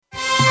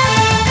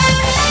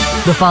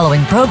The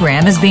following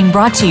program is being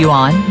brought to you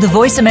on the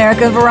Voice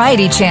America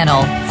Variety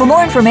Channel. For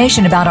more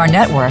information about our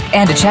network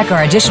and to check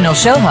our additional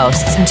show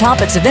hosts and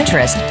topics of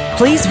interest,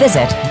 please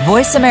visit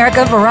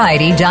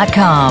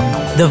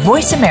voiceamericavariety.com. The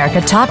Voice America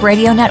Talk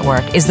Radio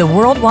Network is the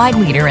worldwide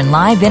leader in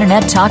live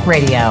Internet talk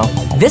radio.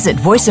 Visit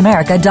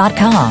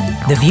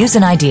voiceamerica.com. The views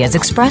and ideas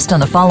expressed on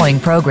the following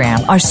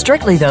program are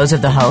strictly those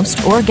of the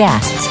host or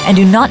guests and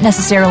do not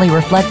necessarily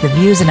reflect the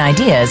views and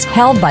ideas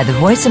held by the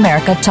Voice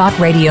America Talk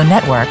Radio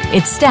Network,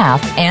 its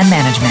staff, and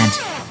management.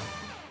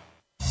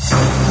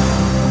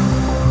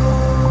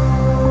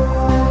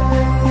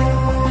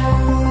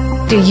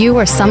 Do you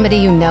or somebody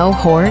you know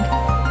hoard?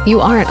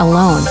 You aren't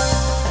alone.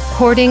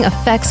 Hoarding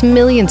affects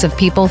millions of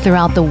people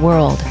throughout the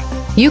world.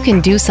 You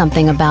can do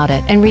something about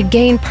it and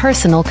regain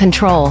personal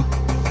control.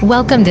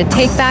 Welcome to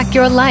Take Back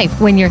Your Life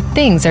When Your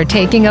Things Are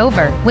Taking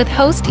Over with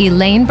host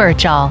Elaine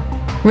Birchall.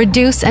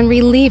 Reduce and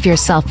relieve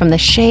yourself from the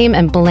shame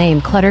and blame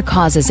clutter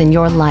causes in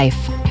your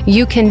life.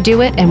 You can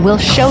do it, and we'll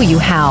show you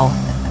how.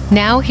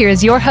 Now,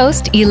 here's your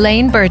host,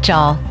 Elaine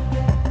Birchall.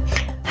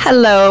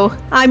 Hello,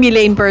 I'm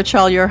Elaine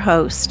Birchall, your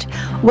host.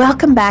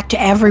 Welcome back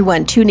to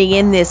everyone tuning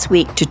in this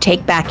week to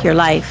Take Back Your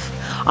Life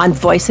on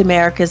Voice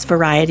America's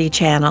Variety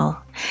Channel.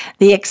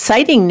 The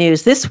exciting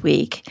news this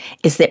week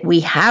is that we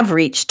have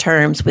reached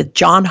terms with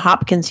Johns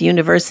Hopkins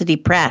University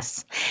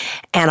Press,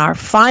 and our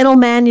final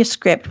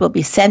manuscript will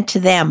be sent to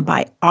them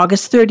by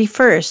August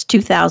 31st,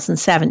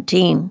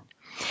 2017.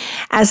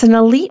 As an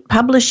elite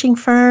publishing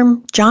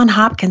firm, Johns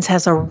Hopkins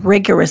has a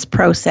rigorous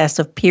process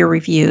of peer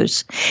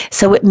reviews,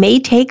 so it may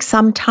take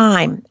some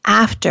time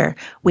after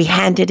we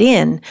hand it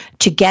in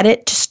to get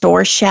it to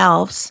store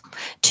shelves,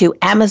 to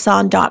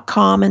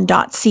Amazon.com and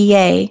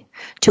 .ca,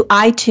 to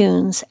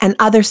iTunes and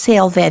other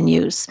sale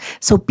venues.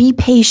 So be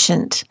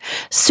patient.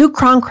 Sue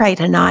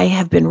Cronkrite and I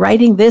have been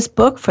writing this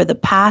book for the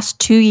past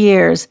 2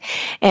 years,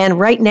 and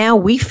right now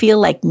we feel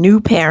like new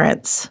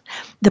parents.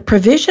 The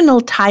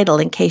provisional title,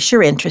 in case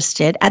you're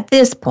interested, at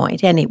this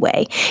point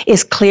anyway,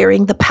 is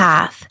Clearing the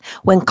Path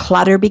When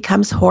Clutter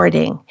Becomes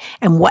Hoarding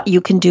and What You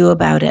Can Do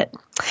About It.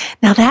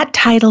 Now that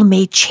title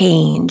may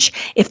change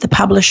if the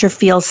publisher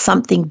feels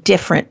something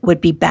different would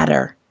be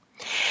better.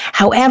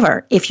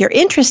 However, if you're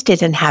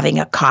interested in having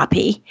a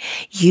copy,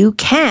 you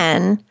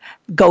can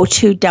go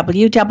to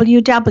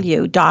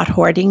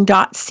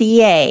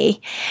www.hoarding.ca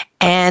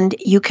and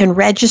you can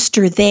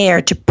register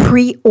there to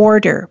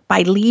pre-order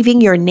by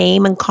leaving your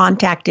name and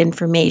contact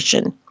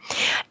information.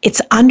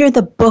 It's under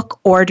the book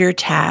order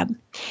tab.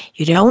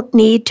 You don't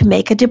need to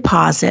make a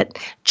deposit.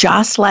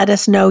 Just let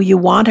us know you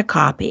want a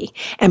copy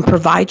and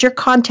provide your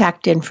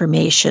contact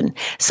information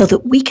so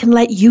that we can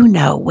let you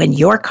know when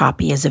your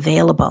copy is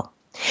available.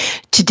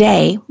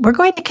 Today, we're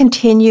going to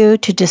continue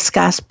to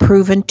discuss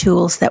proven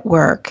tools that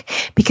work,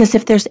 because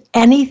if there's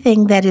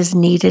anything that is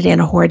needed in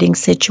a hoarding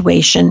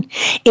situation,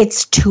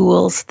 it's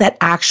tools that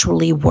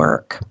actually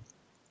work.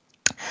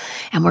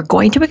 And we're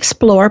going to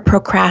explore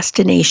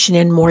procrastination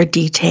in more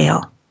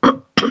detail.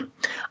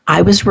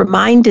 I was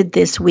reminded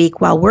this week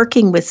while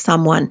working with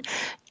someone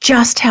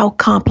just how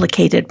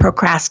complicated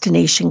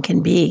procrastination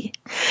can be.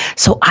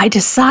 So I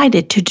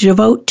decided to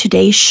devote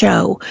today's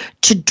show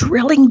to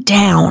drilling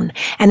down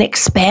and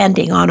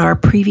expanding on our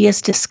previous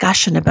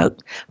discussion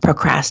about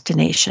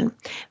procrastination.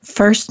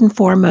 First and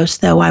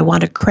foremost, though, I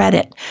want to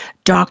credit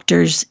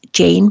Doctors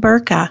Jane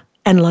Burka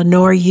and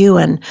Lenore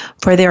Ewan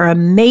for their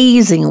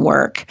amazing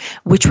work,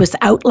 which was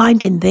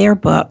outlined in their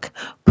book,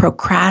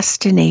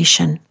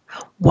 Procrastination: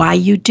 Why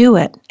You Do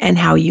It and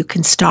How You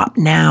Can Stop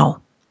Now.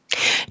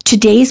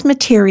 Today's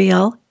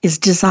material is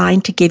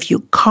designed to give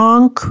you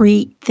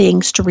concrete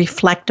things to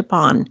reflect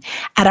upon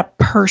at a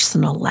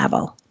personal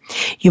level.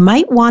 You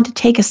might want to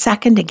take a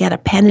second to get a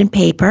pen and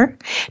paper,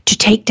 to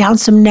take down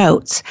some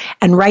notes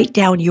and write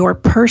down your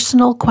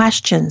personal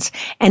questions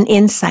and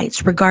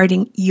insights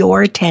regarding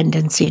your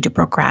tendency to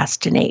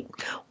procrastinate,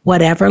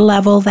 whatever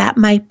level that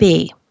might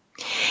be.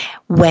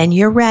 When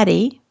you're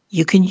ready,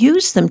 you can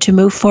use them to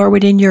move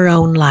forward in your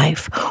own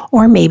life,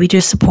 or maybe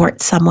to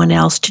support someone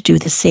else to do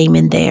the same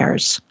in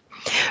theirs.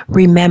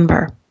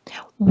 Remember,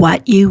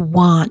 what you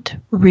want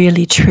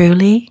really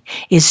truly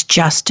is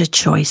just a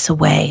choice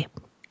away.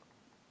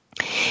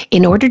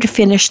 In order to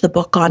finish the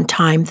book on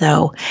time,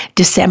 though,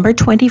 December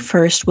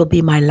 21st will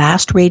be my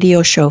last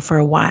radio show for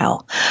a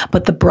while,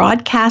 but the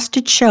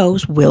broadcasted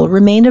shows will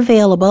remain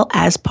available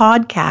as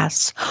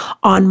podcasts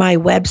on my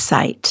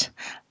website,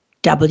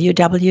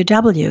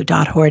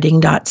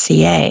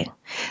 www.hoarding.ca.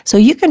 So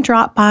you can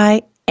drop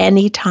by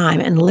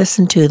anytime and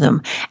listen to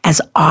them as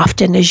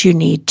often as you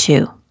need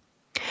to.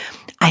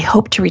 I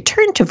hope to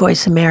return to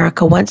Voice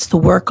America once the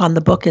work on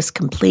the book is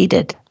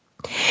completed.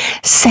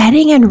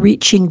 Setting and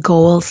reaching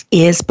goals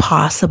is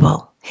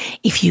possible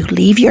if you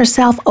leave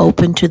yourself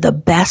open to the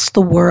best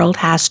the world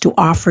has to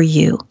offer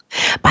you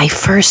by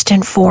first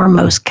and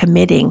foremost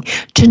committing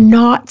to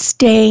not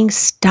staying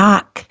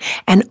stuck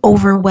and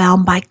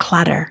overwhelmed by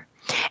clutter,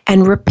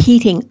 and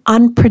repeating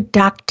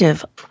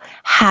unproductive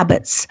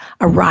habits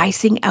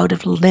arising out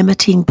of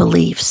limiting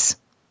beliefs.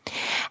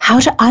 How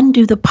to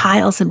undo the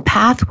piles and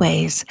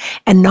pathways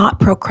and not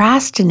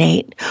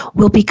procrastinate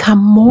will become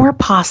more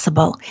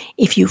possible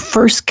if you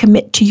first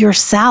commit to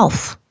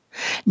yourself,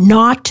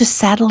 not to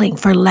settling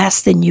for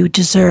less than you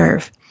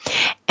deserve,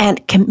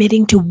 and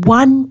committing to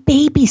one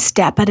baby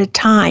step at a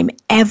time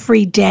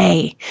every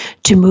day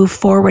to move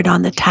forward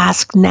on the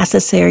tasks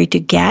necessary to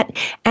get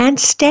and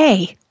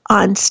stay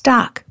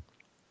unstuck.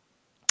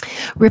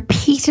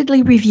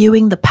 Repeatedly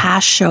reviewing the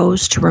past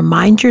shows to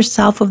remind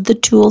yourself of the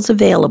tools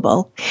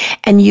available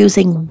and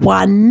using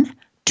one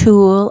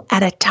tool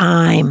at a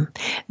time,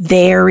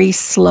 very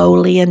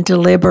slowly and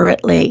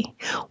deliberately,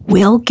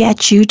 will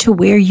get you to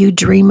where you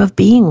dream of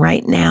being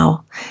right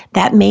now.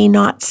 That may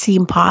not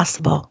seem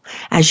possible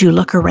as you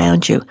look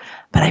around you,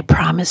 but I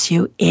promise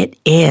you it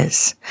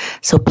is.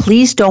 So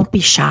please don't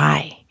be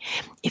shy.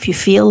 If you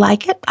feel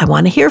like it, I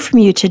want to hear from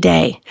you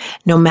today,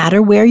 no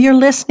matter where you're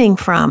listening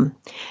from.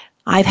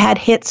 I've had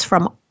hits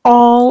from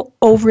all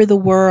over the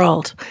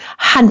world,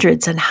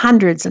 hundreds and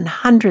hundreds and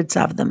hundreds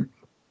of them.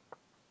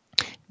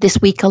 This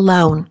week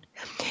alone,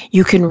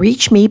 you can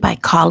reach me by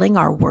calling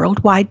our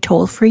worldwide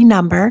toll-free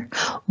number,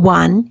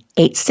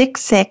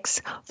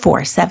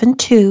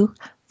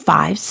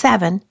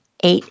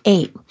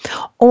 1-866-472-5788,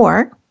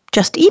 or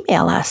just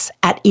email us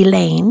at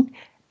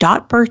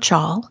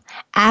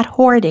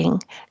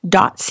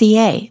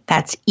elaine.birchall@hoarding.ca.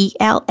 That's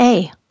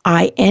ELAINE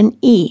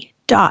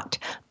dot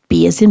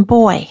B as in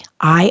boy,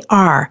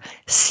 IRCHALL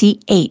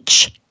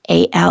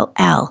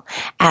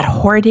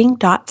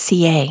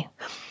 @hoarding.ca.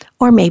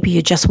 Or maybe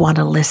you just want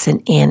to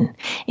listen in.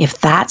 If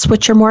that's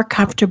what you're more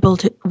comfortable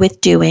with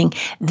doing,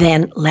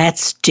 then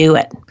let's do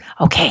it.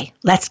 Okay,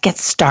 let's get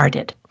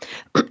started.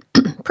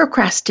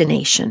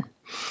 Procrastination.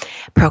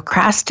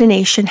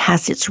 Procrastination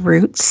has its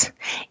roots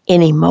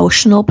in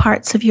emotional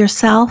parts of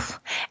yourself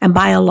and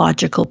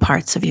biological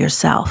parts of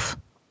yourself.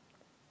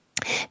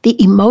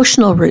 The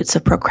emotional roots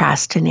of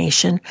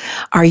procrastination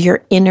are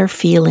your inner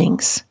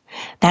feelings.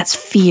 That's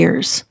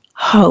fears,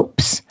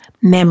 hopes,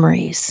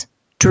 memories,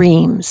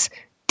 dreams,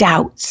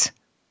 doubts,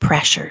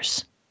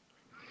 pressures.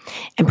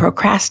 And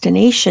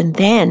procrastination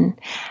then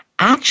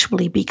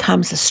actually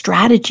becomes a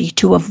strategy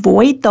to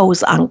avoid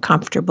those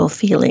uncomfortable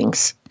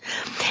feelings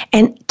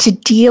and to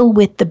deal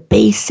with the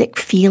basic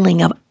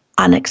feeling of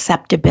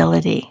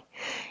unacceptability.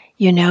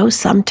 You know,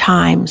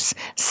 sometimes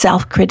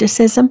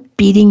self-criticism,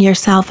 beating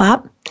yourself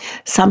up,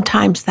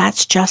 sometimes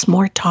that's just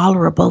more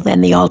tolerable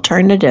than the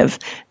alternative,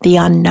 the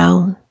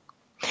unknown.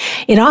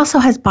 It also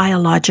has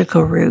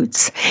biological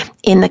roots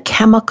in the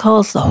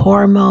chemicals, the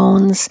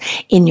hormones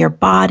in your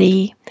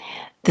body,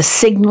 the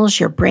signals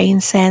your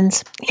brain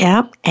sends,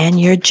 and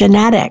your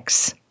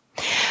genetics.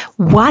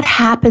 What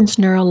happens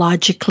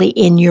neurologically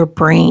in your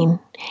brain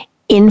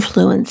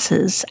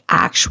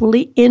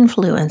actually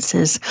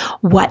influences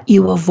what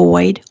you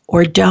avoid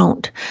or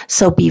don't.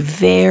 So be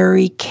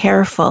very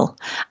careful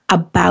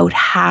about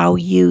how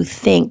you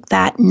think.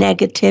 That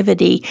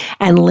negativity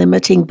and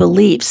limiting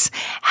beliefs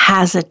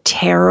has a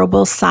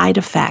terrible side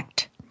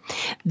effect.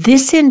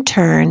 This in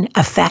turn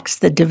affects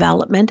the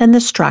development and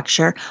the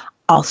structure,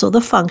 also the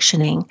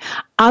functioning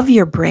of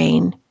your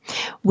brain,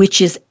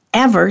 which is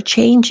ever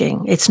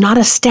changing. It's not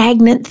a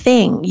stagnant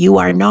thing. You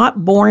are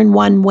not born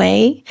one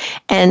way,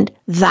 and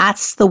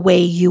that's the way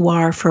you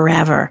are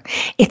forever.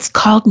 It's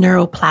called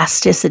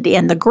neuroplasticity.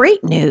 And the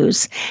great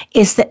news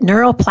is that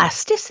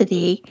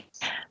neuroplasticity,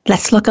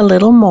 let's look a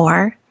little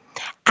more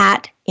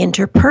at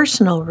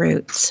interpersonal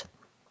roots.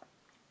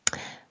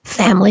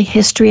 Family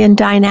history and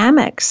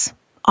dynamics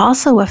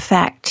also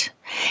affect.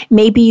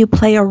 Maybe you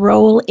play a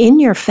role in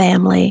your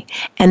family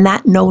and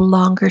that no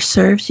longer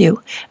serves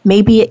you.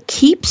 Maybe it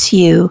keeps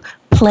you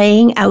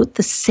playing out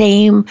the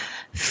same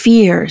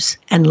fears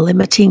and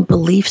limiting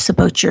beliefs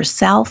about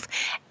yourself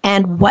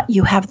and what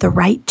you have the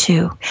right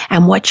to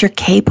and what you're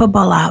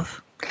capable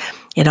of.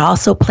 It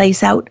also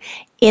plays out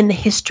in the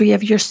history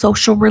of your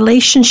social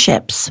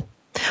relationships.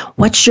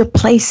 What's your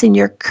place in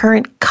your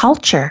current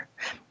culture,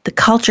 the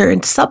culture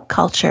and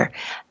subculture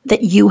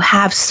that you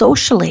have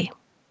socially?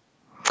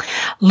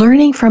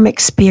 Learning from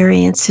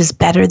experience is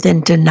better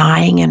than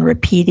denying and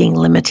repeating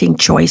limiting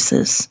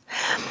choices.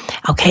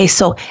 Okay,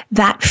 so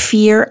that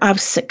fear of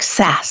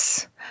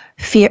success,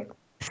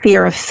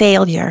 fear of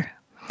failure,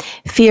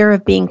 fear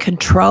of being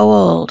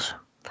controlled,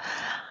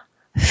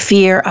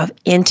 fear of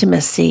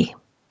intimacy,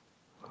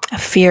 a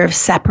fear of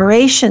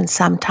separation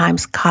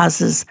sometimes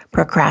causes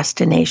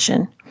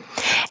procrastination.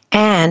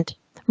 And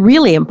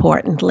really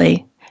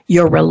importantly,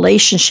 your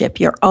relationship,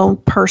 your own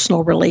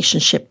personal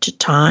relationship to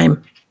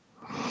time.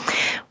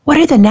 What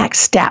are the next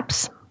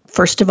steps?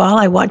 First of all,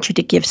 I want you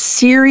to give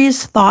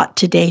serious thought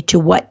today to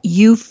what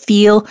you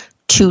feel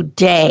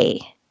today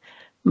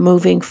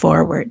moving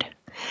forward.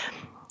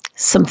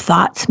 Some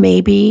thoughts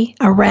maybe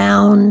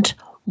around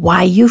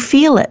why you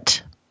feel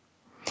it.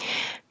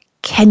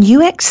 Can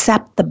you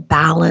accept the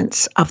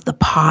balance of the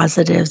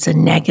positives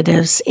and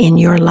negatives in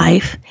your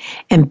life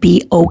and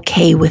be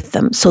okay with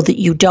them so that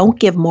you don't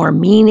give more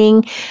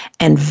meaning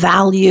and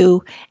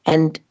value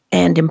and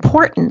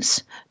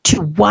importance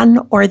to one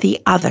or the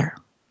other?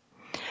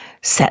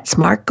 Set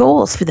smart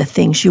goals for the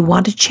things you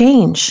want to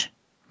change.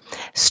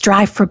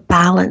 Strive for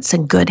balance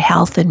and good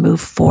health and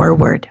move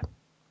forward.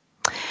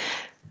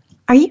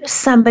 Are you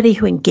somebody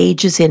who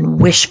engages in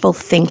wishful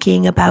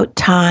thinking about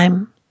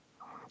time?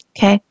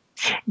 Okay.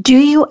 Do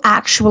you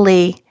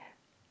actually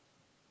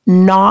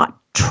not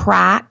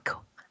track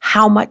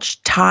how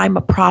much time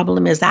a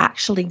problem is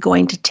actually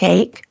going to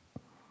take?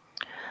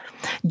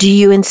 Do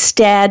you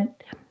instead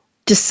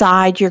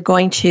decide you're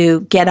going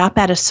to get up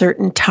at a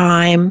certain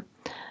time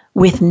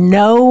with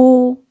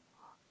no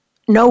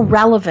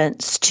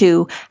relevance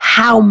to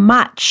how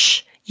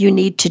much you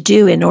need to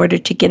do in order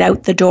to get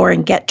out the door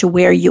and get to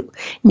where you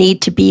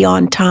need to be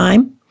on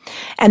time?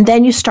 And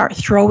then you start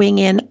throwing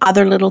in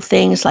other little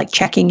things like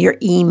checking your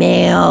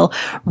email,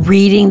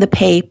 reading the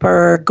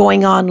paper,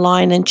 going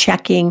online and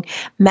checking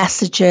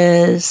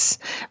messages,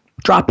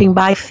 dropping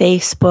by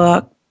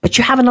Facebook, but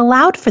you haven't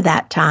allowed for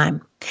that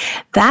time.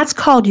 That's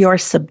called your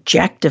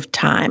subjective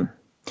time.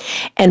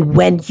 And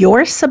when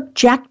your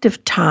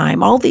subjective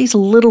time, all these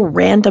little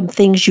random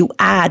things you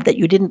add that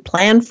you didn't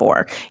plan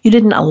for, you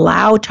didn't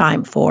allow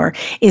time for,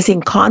 is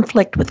in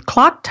conflict with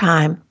clock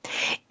time,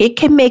 it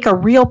can make a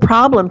real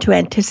problem to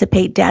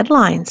anticipate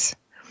deadlines.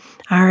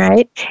 All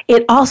right.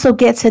 It also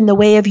gets in the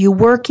way of you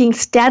working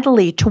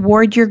steadily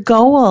toward your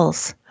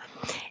goals.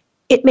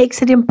 It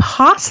makes it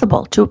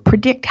impossible to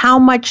predict how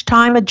much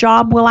time a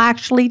job will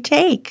actually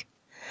take.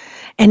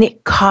 And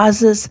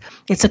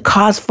it's a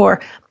cause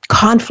for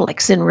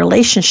conflicts in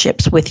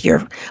relationships with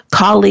your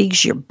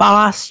colleagues, your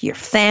boss, your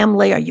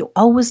family. Are you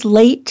always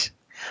late?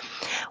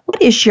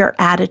 What is your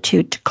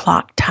attitude to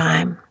clock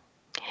time?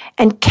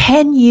 And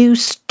can you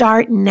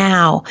start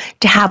now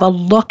to have a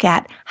look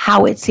at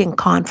how it's in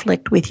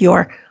conflict with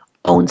your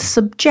own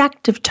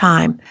subjective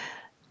time,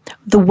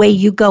 the way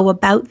you go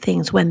about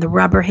things when the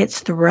rubber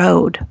hits the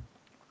road?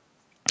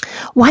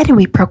 Why do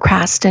we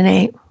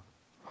procrastinate?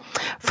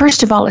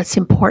 First of all, it's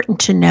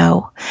important to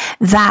know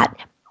that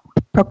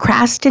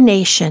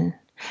procrastination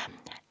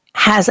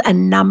has a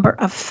number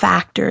of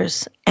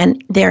factors,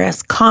 and they're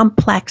as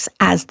complex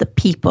as the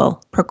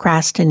people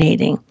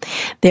procrastinating.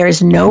 There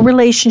is no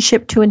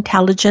relationship to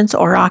intelligence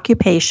or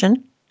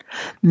occupation.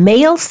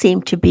 Males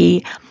seem to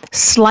be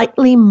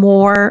slightly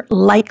more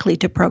likely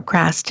to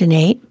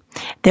procrastinate.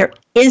 There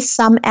is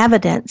some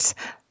evidence.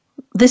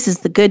 This is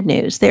the good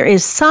news. There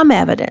is some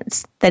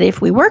evidence that if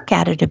we work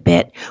at it a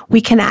bit,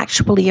 we can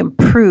actually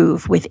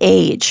improve with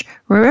age.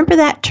 Remember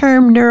that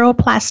term,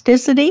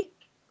 neuroplasticity?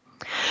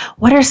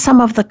 What are some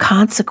of the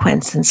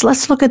consequences?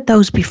 Let's look at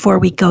those before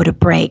we go to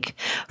break.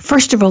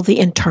 First of all, the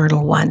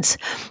internal ones.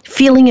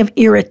 Feeling of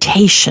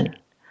irritation,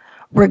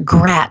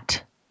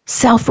 regret,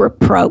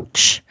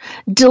 self-reproach,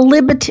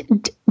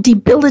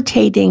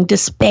 debilitating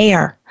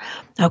despair.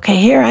 Okay,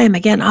 here I am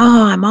again.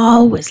 Oh, I'm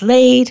always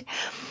late.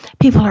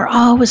 People are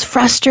always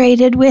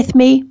frustrated with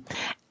me.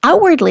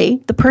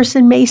 Outwardly, the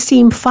person may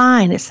seem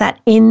fine. It's that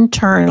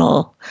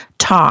internal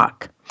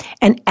talk.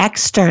 And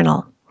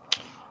external.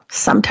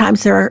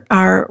 Sometimes there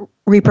are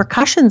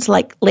repercussions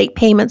like late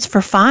payments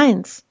for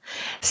fines,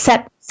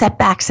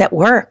 setbacks at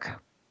work,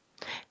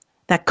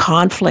 that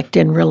conflict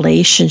in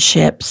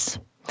relationships,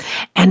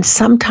 and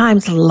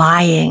sometimes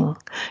lying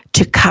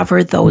to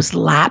cover those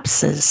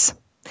lapses.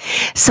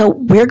 So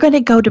we're going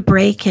to go to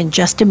break in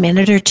just a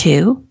minute or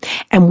two.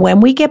 And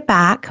when we get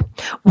back,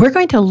 we're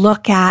going to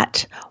look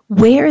at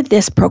where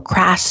this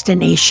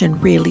procrastination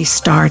really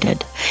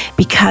started,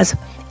 because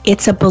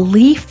it's a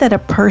belief that a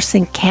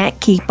person can't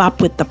keep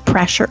up with the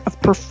pressure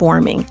of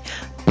performing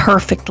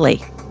perfectly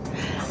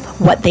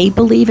what they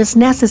believe is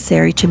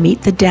necessary to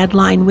meet the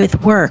deadline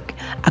with work,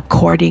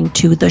 according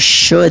to the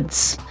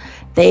shoulds.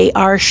 They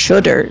are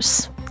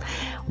shoulders.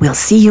 We'll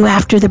see you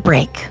after the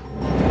break.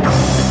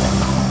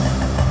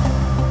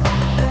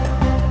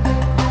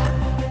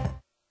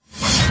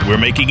 We're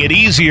making it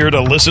easier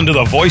to listen to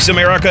the Voice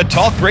America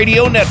Talk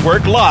Radio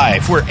Network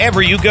live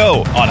wherever you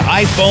go on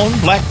iPhone,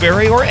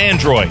 BlackBerry, or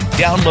Android.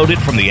 Download it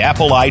from the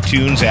Apple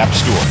iTunes App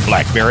Store,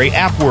 BlackBerry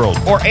App World,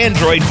 or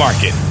Android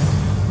Market.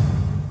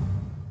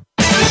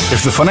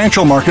 If the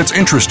financial markets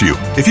interest you,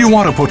 if you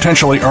want to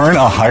potentially earn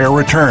a higher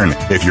return,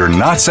 if you're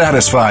not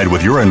satisfied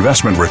with your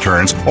investment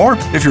returns, or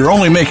if you're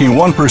only making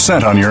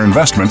 1% on your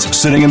investments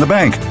sitting in the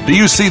bank, do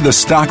you see the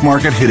stock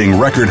market hitting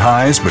record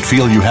highs but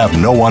feel you have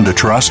no one to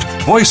trust?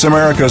 Voice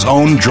America's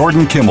own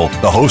Jordan Kimmel,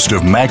 the host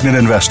of Magnet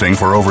Investing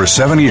for over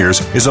 7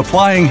 years, is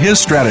applying his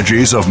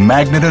strategies of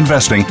magnet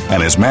investing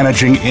and is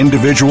managing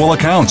individual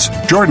accounts.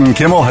 Jordan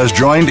Kimmel has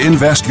joined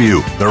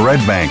InvestView, the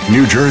Red Bank,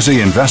 New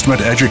Jersey investment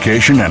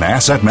education and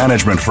asset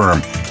management firm,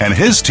 and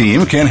his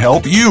team can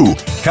help you.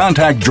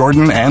 Contact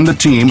Jordan and the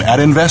team at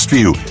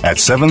InvestView at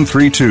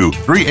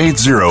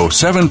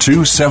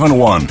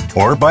 732-380-7271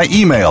 or by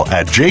email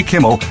at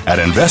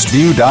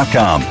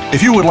jkimmel@investview.com.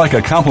 If you would like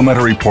a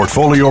complimentary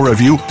portfolio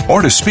review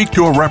or to speak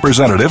to a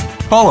representative,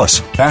 Call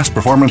us. Past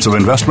performance of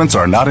investments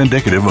are not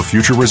indicative of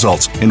future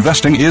results.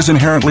 Investing is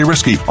inherently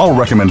risky. All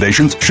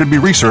recommendations should be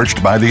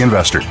researched by the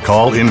investor.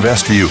 Call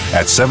InvestView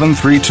at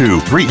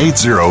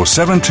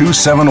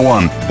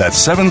 732-380-7271.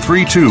 That's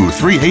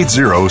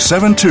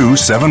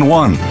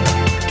 732-380-7271.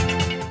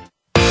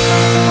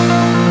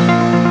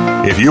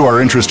 If you are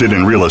interested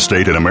in real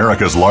estate in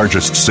America's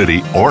largest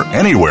city or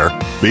anywhere,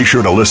 be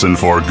sure to listen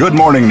for Good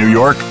Morning New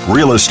York,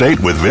 Real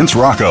Estate with Vince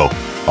Rocco.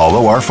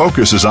 Although our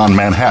focus is on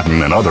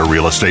Manhattan and other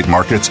real estate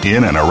markets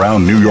in and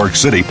around New York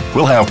City,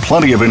 we'll have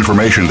plenty of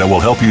information that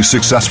will help you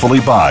successfully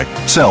buy,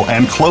 sell,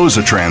 and close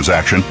a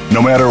transaction no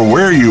matter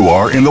where you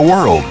are in the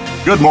world.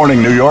 Good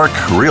Morning New York,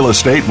 Real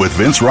Estate with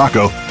Vince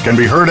Rocco can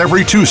be heard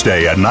every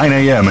Tuesday at 9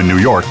 a.m. in New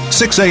York,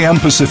 6 a.m.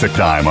 Pacific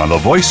Time on the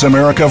Voice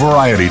America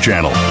Variety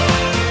Channel.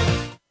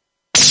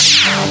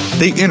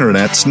 The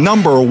Internet's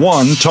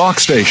 #1 talk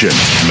station.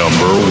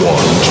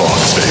 #1 talk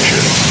station.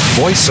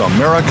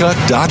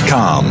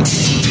 VoiceAmerica.com.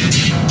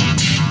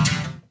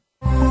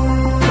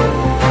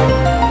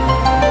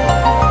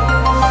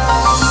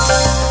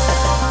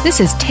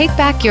 This is Take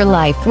Back Your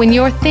Life when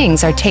your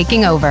things are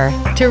taking over.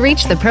 To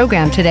reach the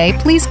program today,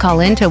 please call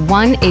in to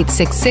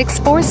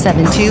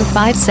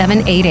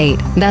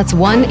 1-866-472-5788. That's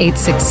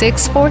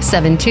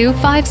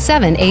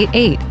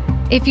 1-866-472-5788.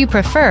 If you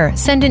prefer,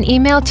 send an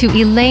email to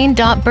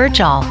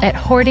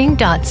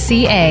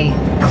elaine.birchall@hoarding.ca.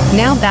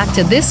 Now back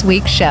to this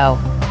week's show.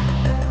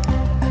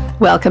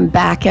 Welcome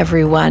back,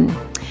 everyone.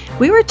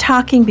 We were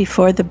talking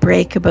before the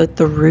break about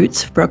the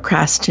roots of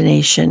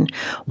procrastination.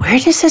 Where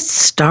does it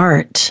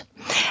start?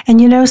 And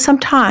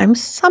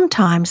sometimes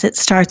it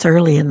starts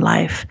early in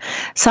life.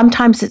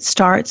 Sometimes it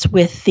starts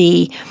with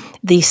the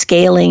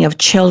scaling of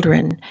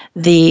children,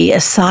 the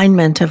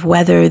assignment of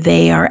whether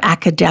they are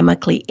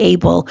academically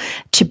able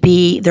to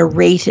be, they're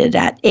rated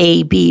at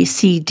A, B,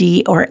 C,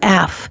 D, or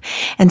F.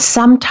 And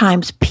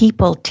sometimes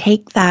people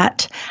take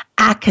that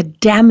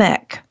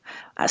academic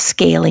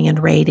scaling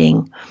and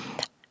rating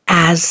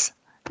as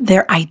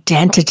their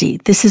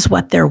identity. This is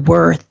what they're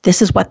worth. This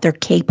is what they're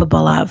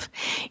capable of.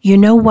 You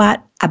know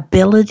what?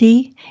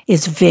 Ability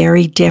is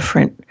very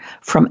different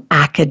from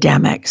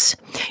academics.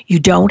 You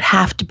don't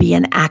have to be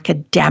an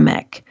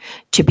academic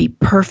to be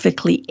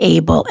perfectly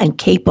able and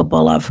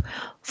capable of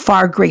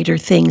far greater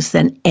things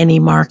than any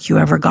mark you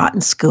ever got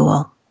in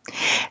school.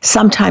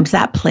 Sometimes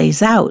that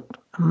plays out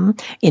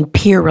in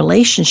peer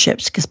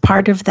relationships, because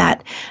part of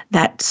that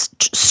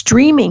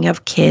streaming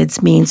of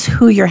kids means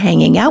who you're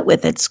hanging out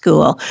with at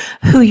school,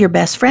 who your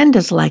best friend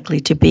is likely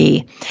to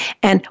be,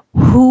 and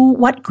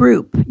what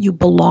group you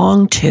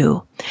belong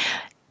to.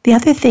 The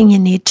other thing you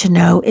need to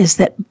know is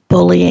that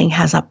bullying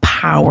has a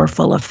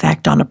powerful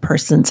effect on a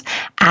person's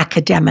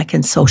academic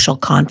and social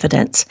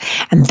confidence,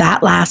 and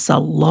that lasts a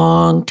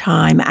long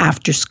time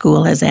after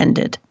school has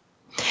ended.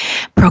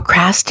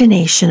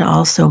 Procrastination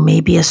also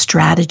may be a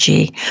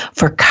strategy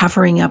for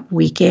covering up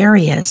weak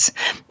areas,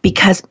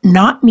 because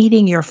not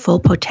meeting your full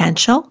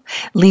potential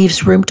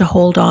leaves room to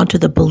hold on to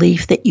the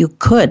belief that you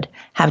could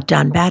have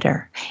done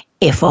better,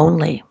 if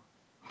only.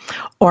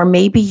 Or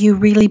maybe you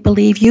really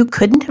believe you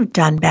couldn't have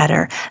done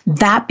better.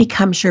 That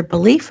becomes your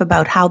belief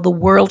about how the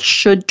world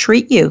should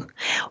treat you,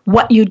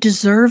 what you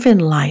deserve in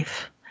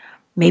life.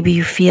 Maybe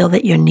you feel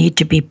that you need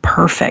to be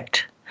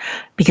perfect,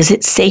 because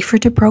it's safer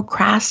to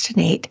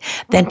procrastinate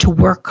than to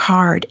work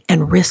hard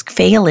and risk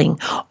failing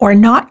or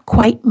not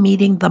quite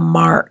meeting the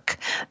mark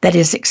that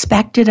is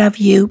expected of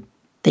you,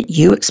 that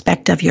you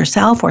expect of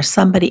yourself or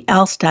somebody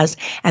else does,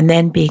 and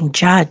then being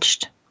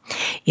judged.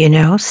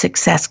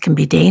 Success can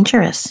be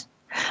dangerous.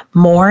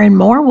 More and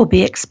more will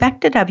be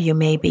expected of you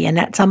maybe, and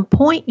at some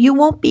point you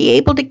won't be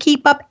able to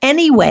keep up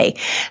anyway.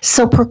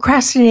 So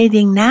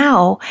procrastinating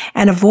now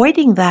and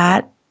avoiding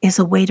that is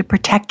a way to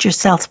protect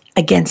yourself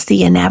against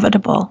the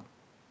inevitable.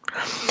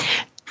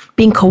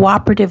 Being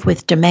cooperative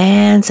with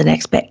demands and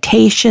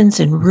expectations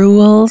and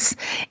rules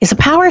is a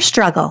power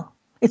struggle.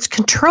 It's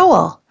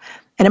control,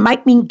 and it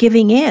might mean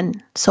giving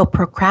in. So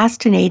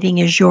procrastinating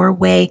is your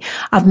way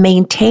of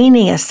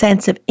maintaining a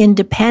sense of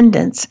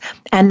independence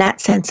and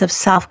that sense of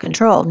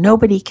self-control.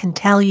 Nobody can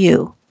tell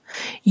you.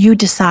 You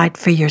decide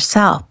for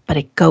yourself, but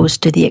it goes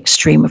to the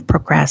extreme of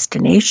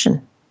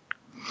procrastination.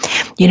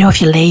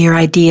 If you lay your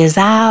ideas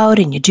out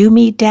and you do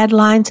meet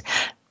deadlines,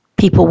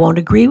 people won't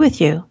agree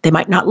with you. They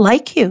might not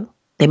like you.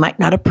 They might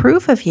not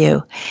approve of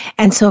you.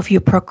 And so if you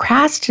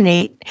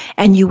procrastinate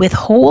and you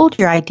withhold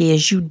your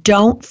ideas, you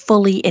don't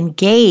fully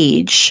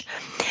engage,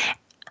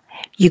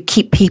 you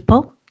keep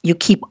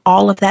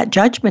all of that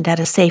judgment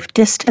at a safe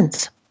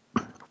distance.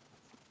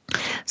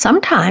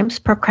 Sometimes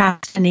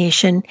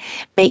procrastination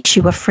makes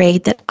you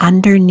afraid that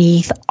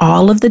underneath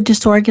all of the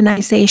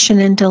disorganization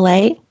and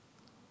delay,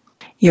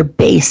 you're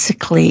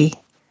basically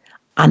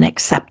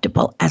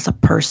unacceptable as a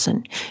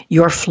person.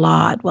 You're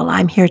flawed. Well,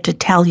 I'm here to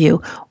tell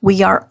you,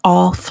 we are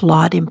all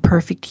flawed,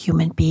 imperfect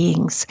human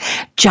beings,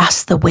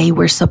 just the way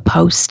we're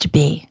supposed to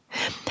be.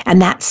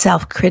 And that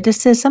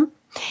self-criticism,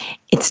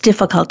 it's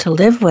difficult to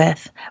live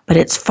with, but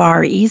it's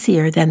far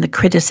easier than the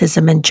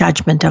criticism and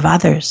judgment of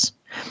others.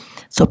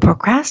 So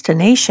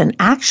procrastination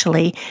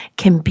actually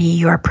can be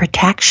your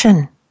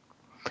protection.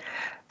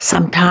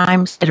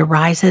 Sometimes it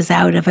arises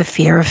out of a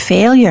fear of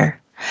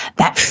failure,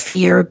 that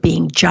fear of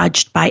being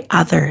judged by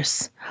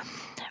others,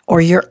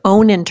 or your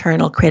own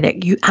internal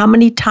critic. How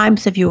many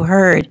times have you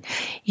heard,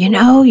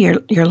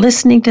 you're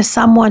listening to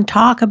someone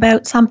talk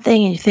about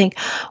something and you think,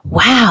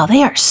 wow,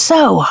 they are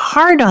so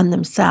hard on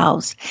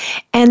themselves.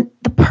 And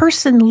the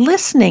person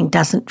listening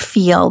doesn't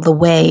feel the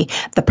way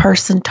the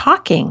person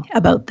talking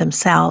about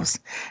themselves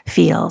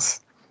feels.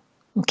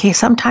 Okay,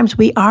 sometimes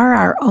we are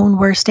our own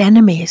worst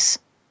enemies.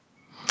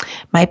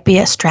 Might be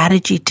a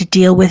strategy to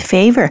deal with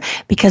favor,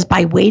 because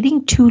by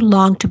waiting too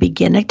long to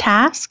begin a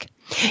task,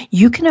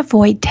 you can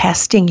avoid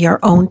testing your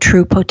own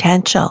true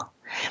potential.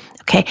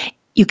 Okay,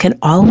 you can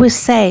always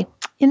say,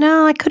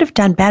 I could have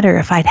done better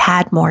if I'd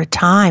had more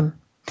time.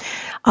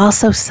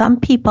 Also, some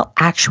people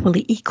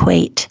actually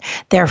equate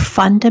their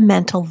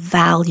fundamental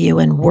value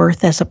and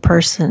worth as a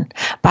person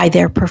by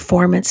their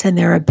performance and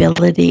their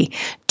ability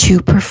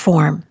to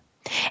perform.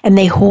 And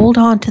they hold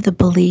on to the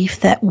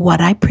belief that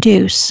what I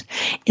produce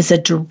is a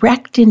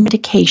direct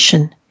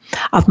indication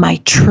of my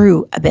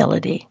true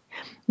ability.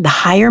 The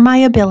higher my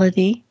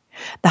ability,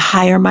 the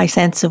higher my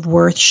sense of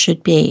worth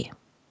should be.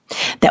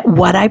 That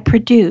what I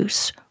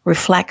produce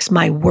reflects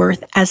my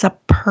worth as a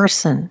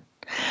person.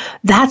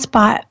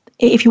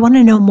 If you want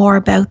to know more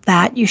about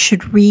that, you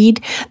should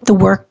read the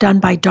work done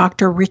by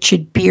Dr.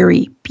 Richard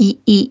Beery,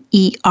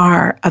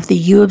 B-E-E-R, of the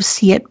U of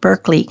C at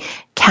Berkeley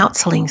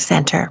Counseling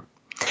Center.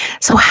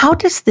 So how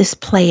does this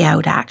play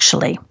out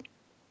actually?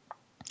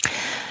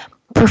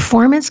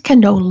 Performance can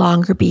no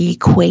longer be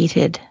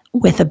equated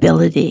with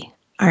ability.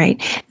 All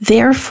right.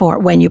 Therefore,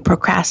 when you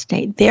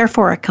procrastinate,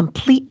 a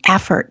complete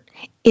effort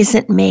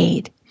isn't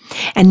made.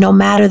 And no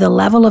matter the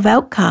level of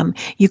outcome,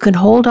 you can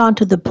hold on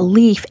to the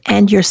belief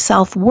and your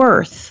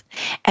self-worth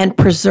and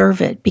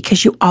preserve it,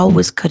 because you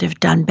always could have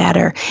done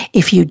better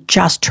if you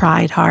just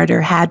tried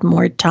harder, had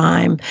more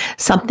time,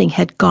 something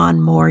had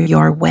gone more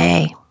your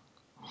way.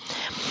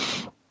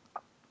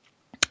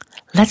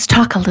 Let's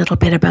talk a little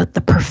bit about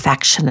the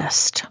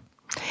perfectionist.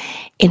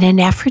 In an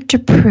effort to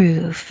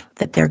prove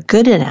that they're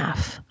good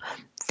enough,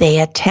 they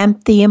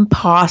attempt the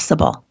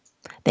impossible.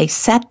 They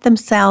set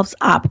themselves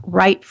up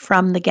right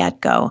from the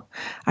get-go.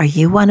 Are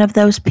you one of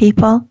those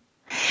people?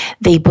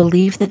 They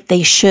believe that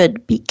they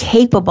should be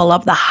capable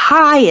of the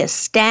highest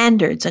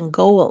standards and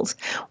goals,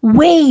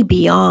 way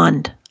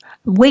beyond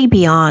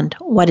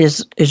what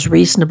is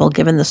reasonable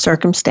given the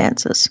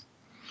circumstances.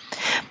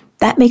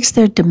 That makes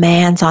their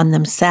demands on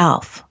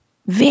themselves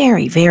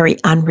very, very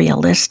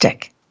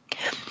unrealistic.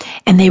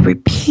 And they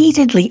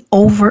repeatedly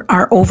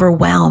are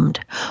overwhelmed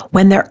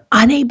when they're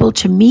unable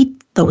to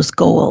meet those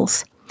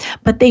goals.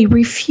 But they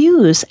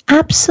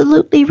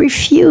absolutely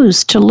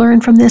refuse to learn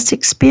from this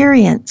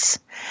experience.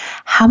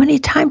 How many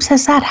times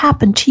has that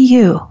happened to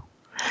you?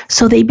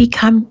 So they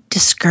become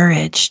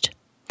discouraged,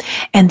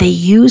 and they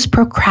use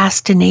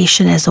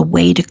procrastination as a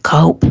way to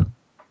cope.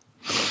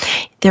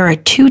 There are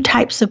two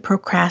types of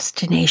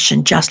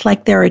procrastination, just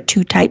like there are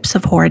two types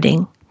of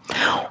hoarding.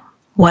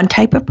 One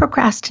type of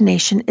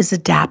procrastination is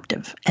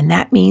adaptive, and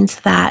that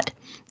means that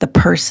the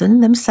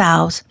person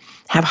themselves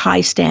have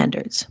high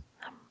standards,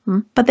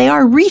 but they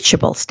are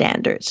reachable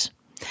standards.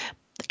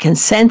 The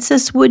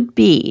consensus would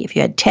be, if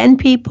you had 10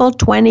 people,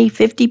 20,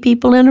 50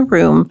 people in a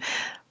room,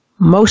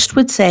 most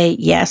would say,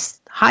 yes,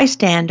 high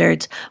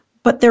standards,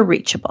 but they're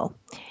reachable.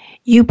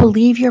 You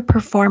believe your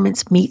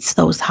performance meets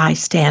those high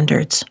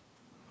standards.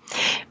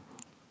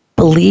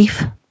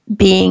 Belief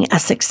being a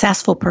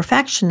successful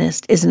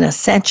perfectionist is an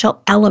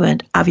essential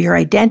element of your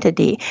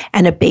identity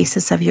and a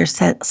basis of your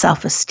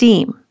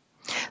self-esteem.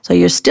 So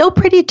you're still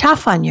pretty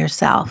tough on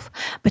yourself,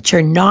 but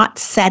you're not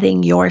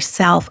setting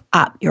yourself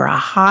up. You're a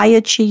high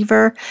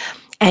achiever,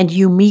 and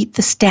you meet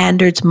the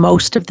standards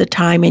most of the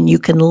time, and you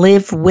can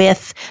live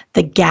with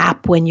the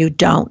gap when you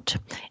don't.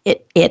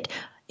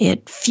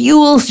 It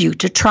fuels you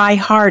to try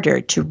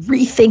harder, to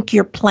rethink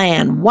your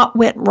plan. What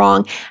went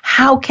wrong?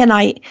 How can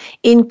I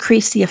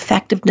increase the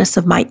effectiveness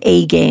of my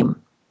A game?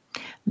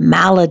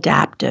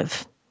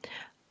 Maladaptive.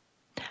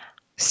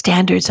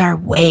 Standards are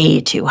way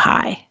too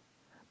high.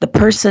 The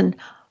person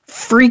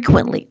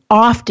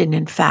often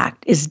in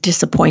fact, is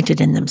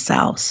disappointed in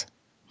themselves.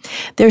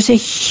 There's a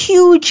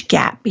huge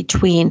gap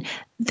between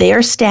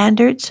their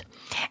standards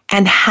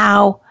and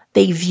how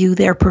they view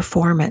their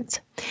performance.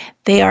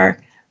 They are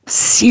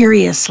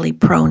seriously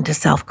prone to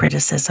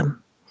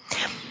self-criticism.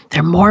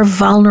 They're more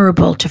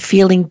vulnerable to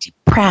feeling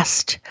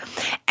depressed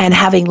and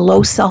having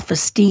low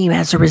self-esteem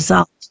as a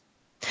result.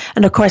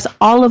 And of course,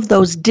 all of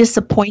those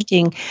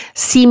disappointing,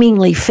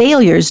 seemingly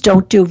failures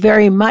don't do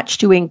very much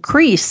to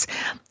increase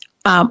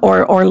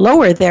or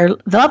lower their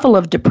level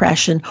of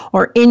depression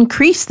or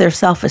increase their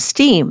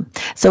self-esteem.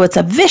 So it's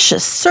a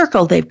vicious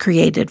circle they've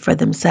created for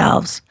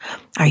themselves.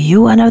 Are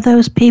you one of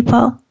those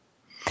people?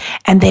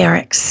 And they are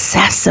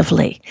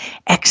excessively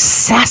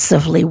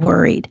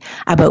worried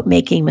about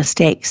making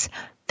mistakes.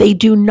 They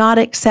do not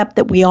accept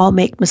that we all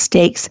make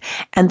mistakes,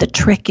 and the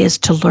trick is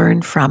to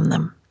learn from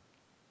them.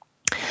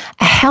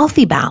 A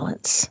healthy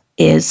balance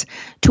is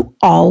to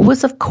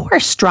always, of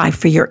course, strive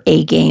for your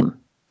A game.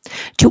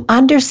 To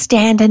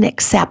understand and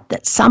accept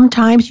that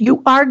sometimes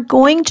you are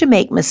going to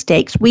make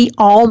mistakes. We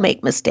all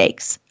make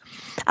mistakes.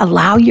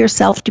 Allow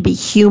yourself to be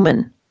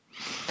human.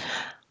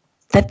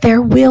 That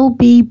there will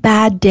be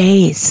bad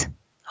days.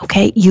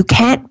 Okay? You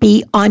can't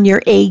be on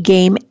your A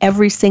game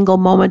every single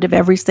moment of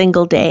every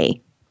single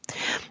day.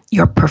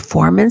 Your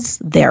performance,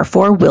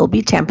 therefore, will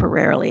be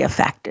temporarily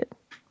affected.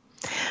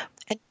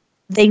 And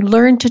they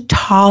learn to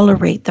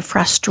tolerate the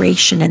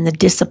frustration and the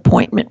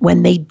disappointment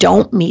when they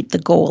don't meet the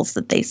goals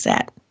that they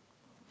set.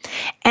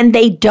 And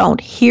they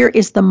don't. Here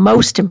is the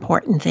most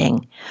important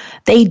thing.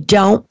 They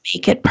don't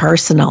make it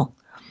personal.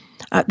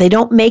 They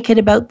don't make it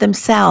about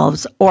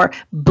themselves or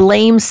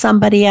blame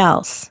somebody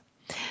else.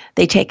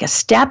 They take a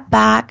step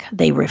back.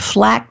 They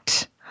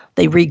reflect.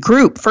 They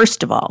regroup,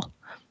 first of all.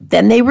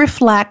 Then they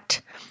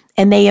reflect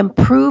and they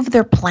improve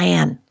their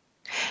plan.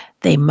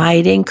 They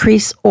might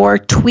increase or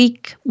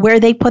tweak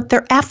where they put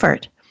their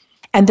effort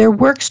and their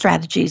work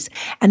strategies.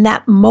 And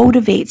that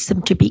motivates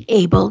them to be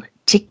able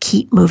to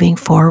keep moving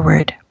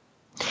forward.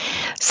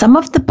 Some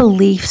of the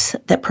beliefs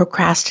that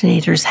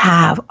procrastinators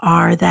have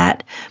are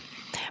that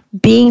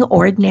being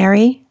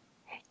ordinary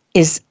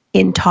is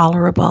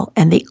intolerable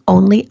and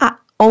only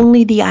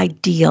the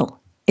ideal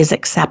is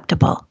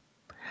acceptable.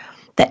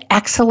 That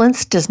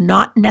excellence does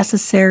not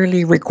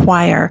necessarily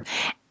require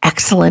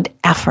excellent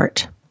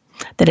effort.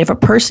 That if a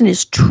person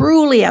is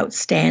truly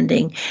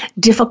outstanding,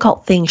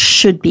 difficult things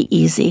should be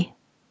easy.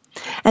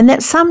 And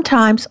that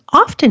sometimes,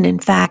 often in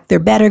fact, they're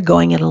better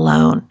going it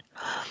alone.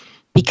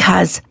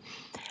 Because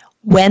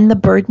when the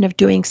burden of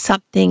doing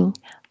something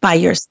by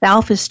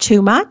yourself is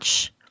too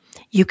much,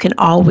 you can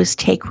always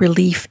take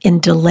relief in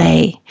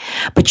delay.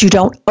 But you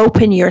don't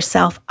open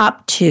yourself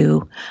up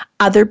to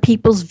other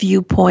people's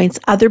viewpoints,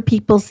 other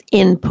people's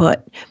input.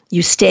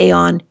 You stay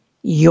on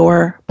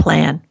your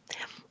plan.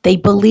 They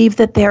believe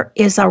that there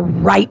is a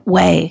right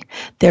way.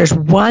 There's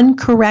one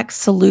correct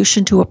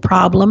solution to a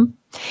problem,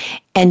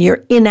 and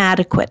you're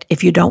inadequate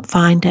if you don't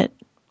find it.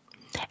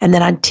 And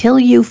that until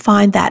you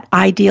find that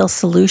ideal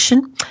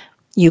solution,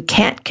 you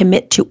can't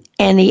commit to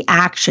any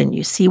action.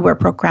 You see where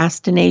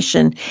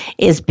procrastination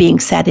is being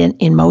set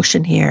in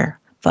motion here,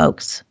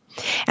 folks.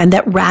 And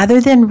that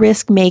rather than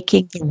risk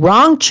making the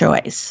wrong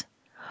choice,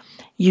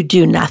 you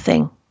do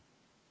nothing.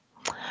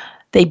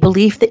 They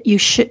believe that you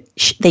should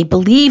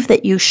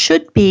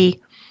be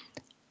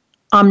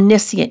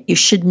omniscient. You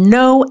should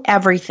know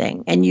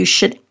everything, and you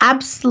should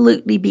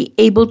absolutely be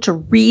able to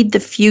read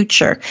the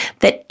future.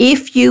 That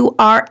if you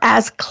are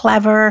as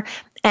clever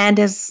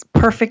and as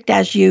perfect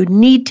as you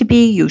need to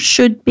be, you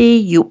should be,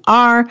 you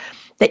are,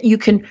 that you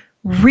can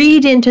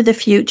read into the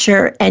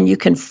future and you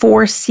can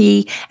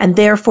foresee, and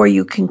therefore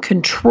you can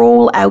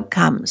control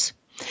outcomes.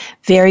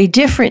 Very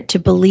different to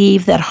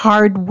believe that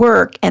hard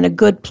work and a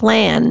good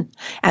plan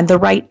and the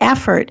right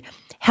effort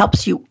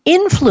helps you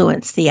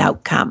influence the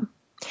outcome.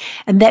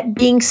 And that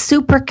being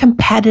super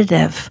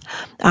competitive,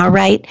 all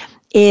right,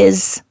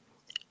 is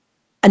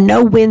a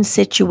no-win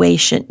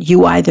situation.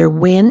 You either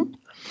win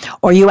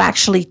or you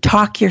actually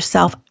talk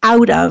yourself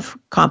out of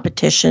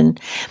competition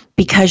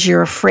because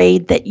you're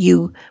afraid that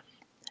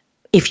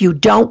if you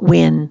don't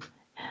win,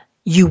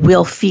 you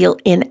will feel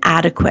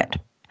inadequate.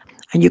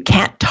 And you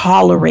can't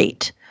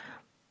tolerate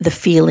the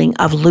feeling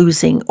of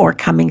losing or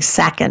coming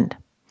second.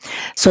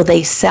 So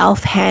they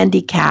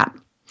self-handicap.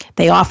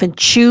 They often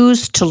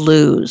choose to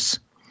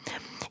lose.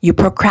 You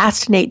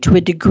procrastinate to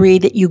a degree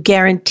that you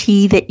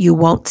guarantee that you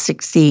won't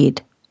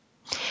succeed.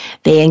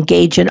 They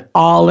engage in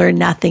all or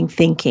nothing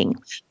thinking.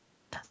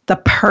 The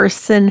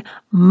person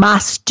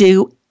must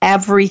do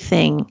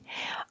everything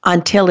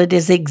until it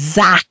is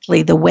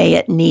exactly the way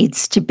it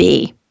needs to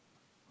be.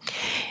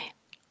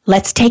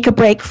 Let's take a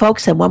break,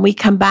 folks, and when we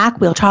come back,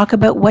 we'll talk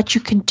about what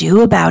you can do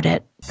about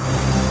it.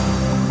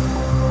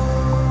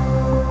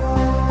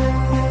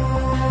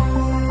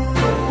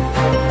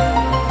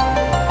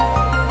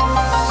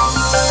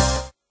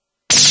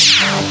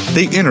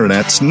 The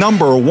Internet's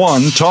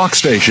 #1 talk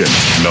station.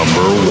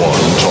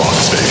 #1 talk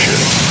station.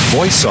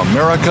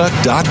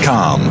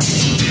 VoiceAmerica.com.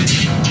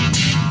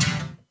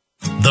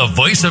 The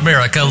Voice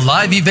America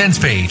Live Events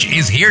page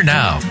is here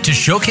now to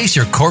showcase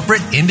your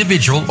corporate,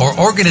 individual, or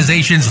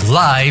organization's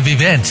live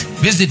event.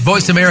 Visit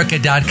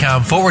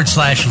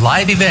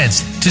voiceamerica.com/live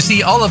events to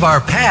see all of our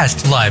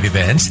past live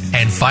events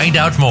and find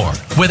out more.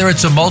 Whether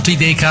it's a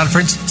multi-day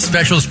conference,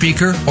 special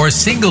speaker, or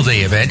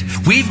single-day event,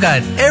 we've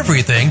got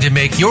everything to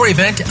make your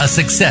event a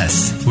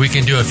success. We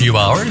can do a few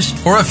hours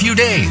or a few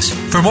days.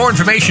 For more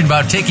information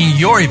about taking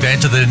your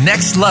event to the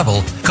next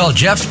level, call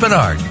Jeff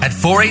Spinard at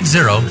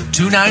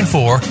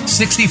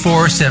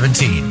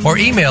 480-294-6417 or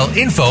email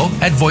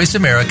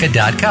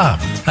info@voiceamerica.com.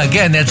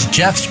 Again, that's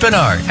Jeff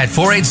Spinard at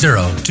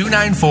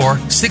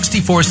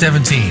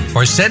 480-294-6417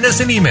 or send us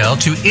an email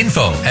to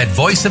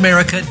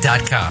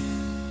info@voiceamerica.com.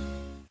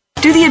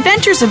 Do the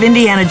adventures of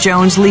Indiana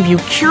Jones leave you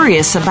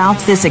curious about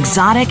this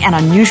exotic and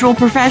unusual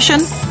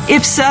profession?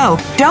 If so,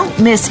 don't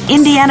miss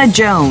Indiana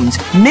Jones,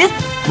 Myth,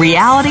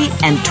 Reality,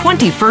 and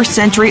 21st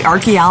Century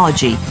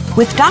Archaeology.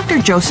 with Dr.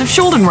 Joseph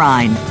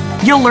Schuldenrein.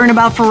 You'll learn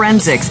about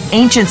forensics,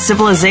 ancient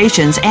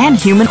civilizations, and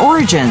human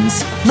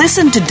origins.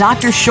 Listen to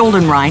Dr.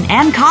 Schuldenrein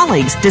and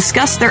colleagues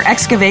discuss their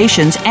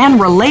excavations and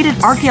related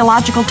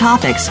archaeological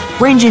topics,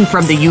 ranging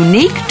from the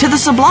unique to the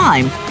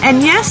sublime,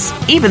 and yes,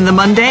 even the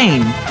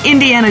mundane.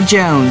 Indiana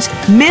Jones,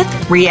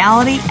 Myth,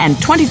 Reality, and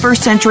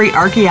 21st Century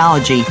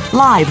Archaeology.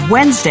 Live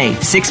Wednesday,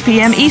 6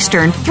 p.m.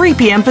 Eastern, 3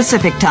 p.m.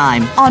 Pacific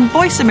Time on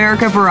Voice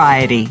America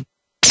Variety.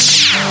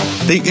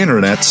 The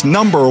Internet's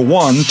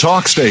 #1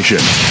 talk station.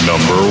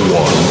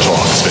 #1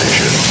 talk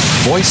station.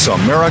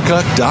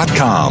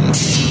 VoiceAmerica.com.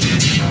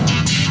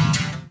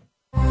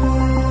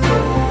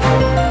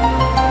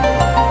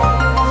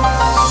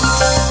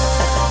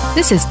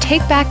 This is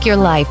Take Back Your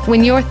Life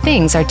when your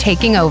things are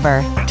taking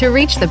over. To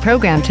reach the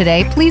program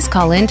today, please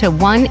call in to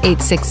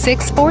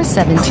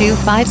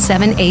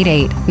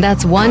 1-866-472-5788.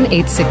 That's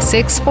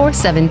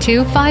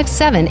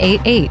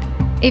 1-866-472-5788.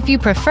 If you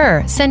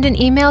prefer, send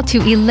an email to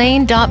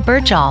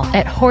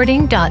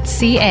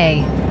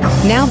elaine.birchall@hoarding.ca.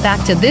 Now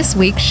back to this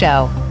week's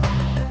show.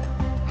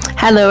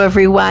 Hello,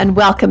 everyone.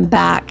 Welcome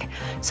back.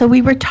 So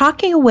we were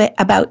talking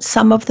about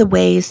some of the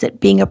ways that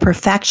being a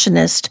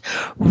perfectionist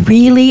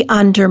really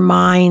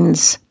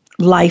undermines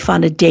life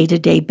on a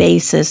day-to-day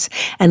basis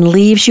and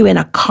leaves you in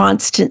a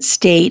constant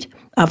state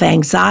of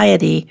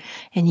anxiety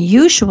and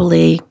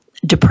usually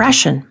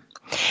depression.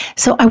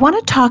 So I want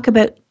to talk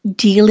about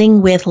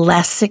dealing with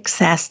less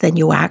success than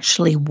you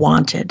actually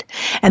wanted.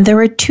 And there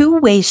are two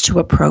ways to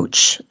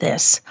approach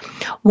this.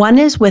 One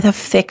is with a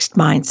fixed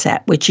mindset,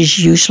 which is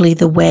usually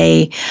the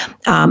way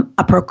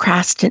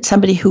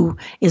somebody who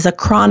is a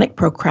chronic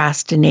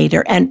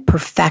procrastinator and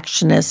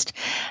perfectionist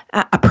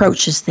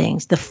approaches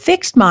things. The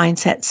fixed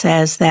mindset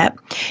says that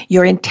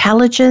your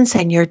intelligence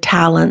and your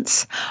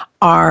talents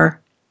are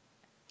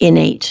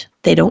innate.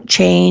 They don't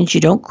change, you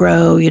don't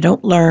grow, you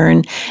don't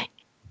learn.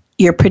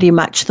 You're pretty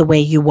much the way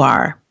you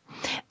are.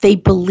 They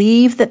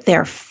believe that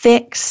they're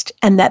fixed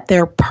and that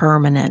they're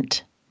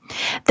permanent.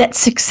 That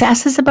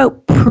success is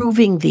about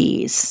proving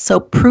these.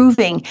 So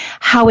proving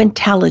how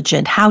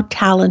intelligent, how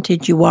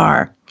talented you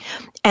are.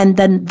 And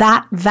then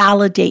that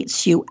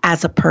validates you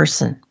as a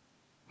person.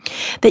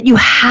 That you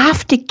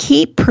have to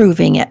keep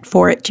proving it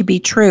for it to be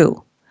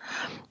true.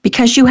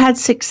 Because you had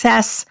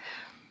success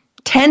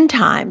 10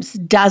 times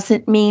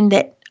doesn't mean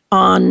that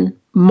on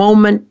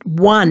moment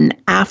one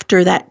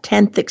after that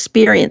 10th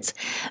experience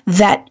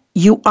that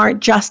you aren't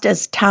just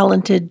as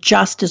talented,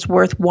 just as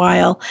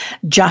worthwhile,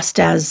 just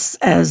as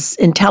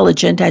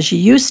intelligent as you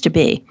used to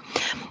be.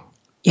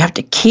 You have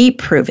to keep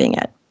proving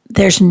it.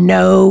 There's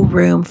no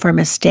room for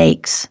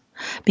mistakes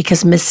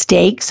because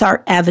mistakes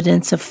are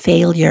evidence of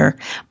failure.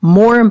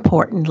 More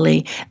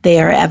importantly, they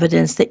are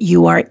evidence that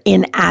you are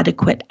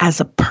inadequate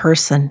as a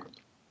person.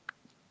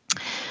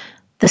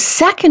 The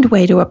second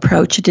way to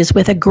approach it is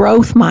with a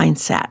growth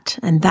mindset.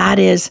 And that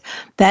is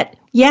that,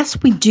 yes,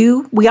 we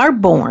are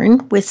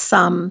born with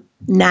some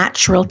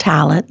natural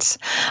talents,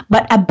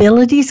 but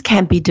abilities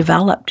can be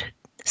developed.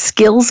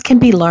 Skills can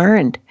be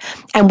learned.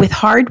 And with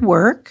hard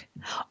work,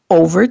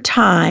 over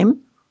time,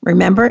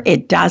 remember,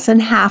 it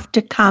doesn't have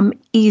to come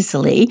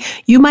easily.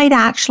 You might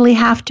actually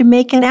have to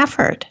make an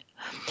effort.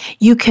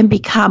 You can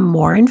become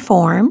more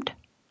informed,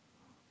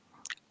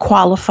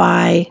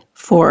 qualify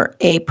for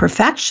a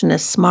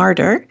perfectionist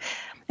smarter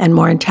and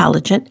more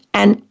intelligent,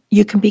 and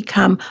you can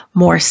become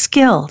more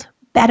skilled,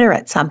 better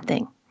at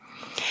something.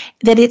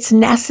 That it's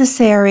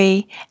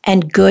necessary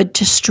and good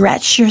to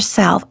stretch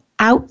yourself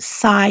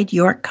outside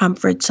your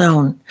comfort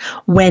zone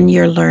when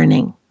you're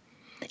learning.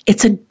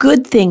 It's a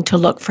good thing to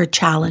look for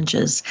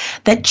challenges,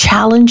 that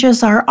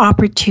challenges are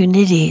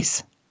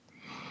opportunities.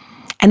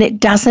 And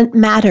it doesn't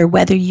matter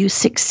whether you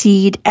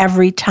succeed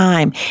every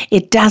time.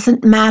 It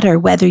doesn't matter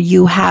whether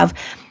you have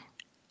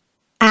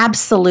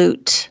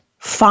absolute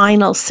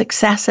final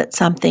success at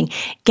something.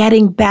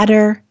 Getting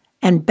better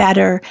and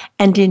better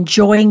and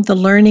enjoying the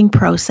learning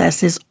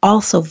process is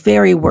also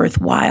very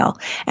worthwhile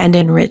and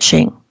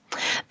enriching.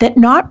 That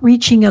not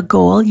reaching a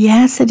goal,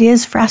 yes, it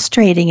is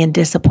frustrating and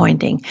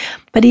disappointing,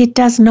 but it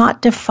does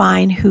not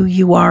define who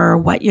you are or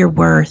what you're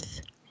worth.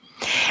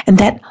 And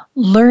that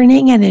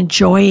learning and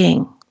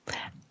enjoying,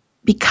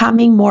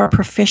 becoming more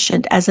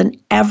proficient as an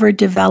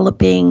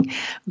ever-developing,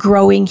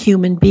 growing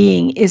human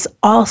being is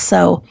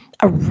also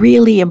a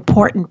really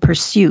important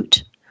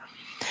pursuit.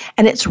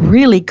 And it's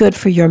really good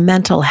for your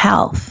mental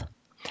health.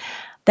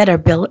 That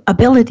our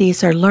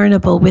abilities are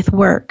learnable with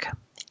work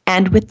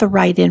and with the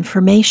right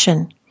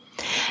information.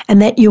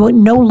 And that you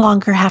no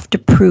longer have to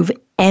prove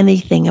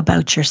anything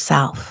about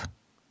yourself.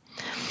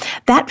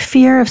 That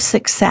fear of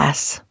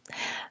success,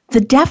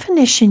 the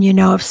definition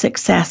of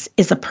success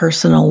is a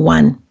personal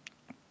one.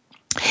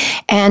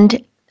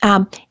 And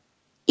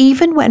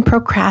even when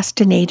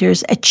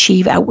procrastinators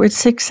achieve outward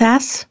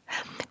success,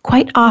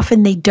 quite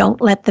often they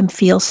don't let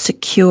themselves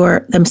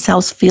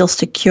feel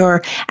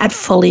secure at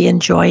fully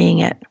enjoying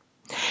it.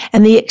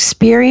 And the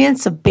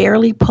experience of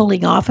barely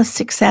pulling off a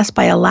success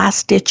by a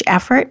last-ditch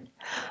effort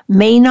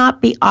may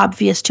not be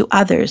obvious to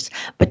others,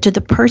 but to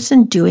the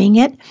person doing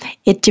it,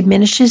 it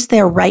diminishes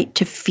their right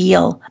to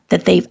feel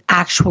that they've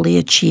actually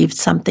achieved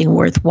something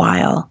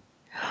worthwhile.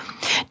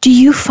 Do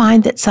you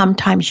find that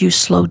sometimes you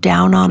slow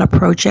down on a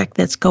project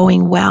that's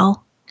going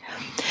well?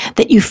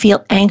 That you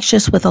feel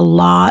anxious with a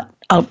lot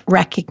of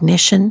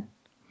recognition?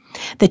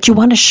 That you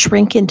want to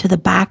shrink into the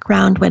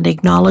background when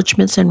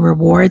acknowledgments and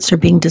rewards are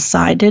being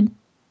decided?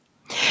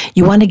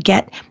 You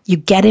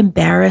get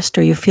embarrassed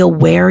or you feel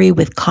wary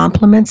with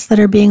compliments that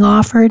are being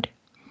offered?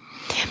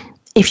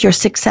 If you're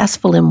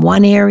successful in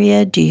one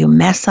area, do you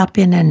mess up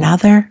in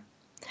another?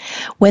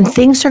 When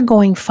things are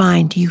going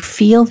fine, do you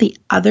feel the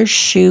other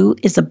shoe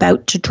is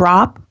about to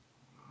drop?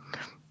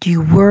 Do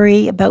you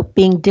worry about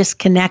being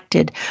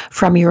disconnected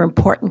from your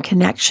important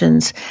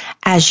connections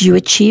as you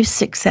achieve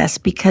success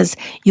because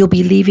you'll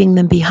be leaving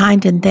them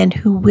behind, and then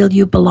who will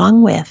you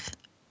belong with?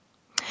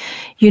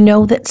 You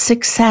know that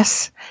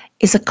success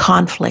is a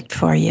conflict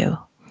for you,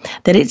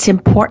 that it's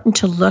important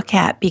to look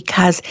at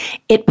because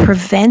it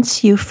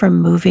prevents you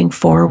from moving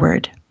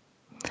forward.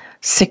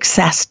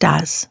 Success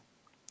does.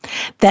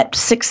 That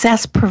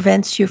success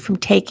prevents you from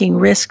taking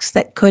risks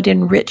that could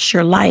enrich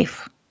your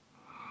life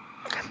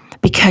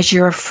because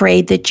you're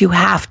afraid that you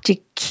have to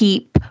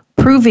keep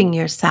proving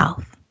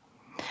yourself.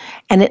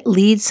 And it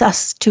leads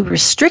us to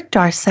restrict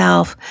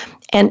ourselves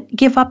and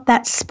give up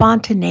that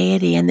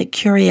spontaneity and the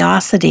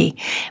curiosity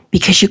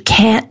because you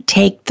can't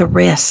take the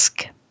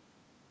risk.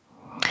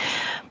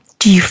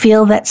 Do you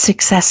feel that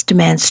success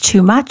demands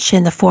too much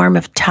in the form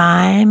of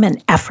time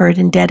and effort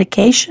and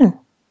dedication?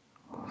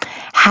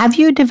 Have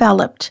you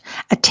developed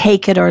a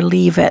take it or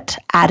leave it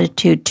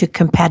attitude to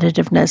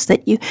competitiveness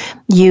that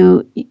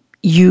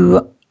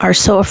you are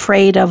so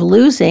afraid of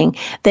losing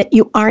that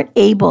you aren't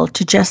able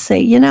to just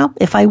say,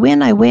 if I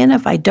win, I win.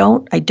 If I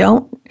don't, I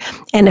don't.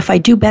 And if I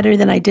do better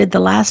than I did the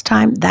last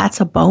time,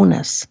 that's a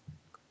bonus.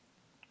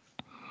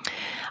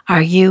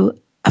 Are you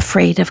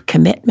afraid of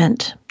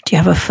commitment? Do you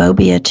have a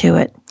phobia to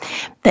it?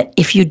 That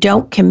if you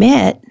don't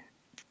commit,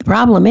 the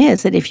problem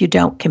is that if you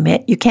don't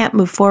commit, you can't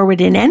move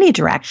forward in any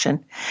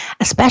direction,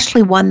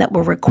 especially one that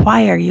will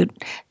require you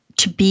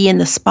to be in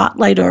the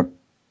spotlight or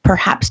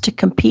perhaps to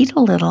compete a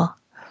little.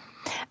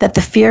 That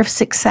the fear of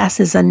success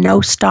is a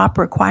no-stop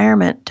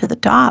requirement to the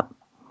top.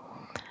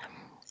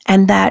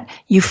 And that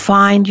you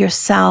find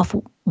yourself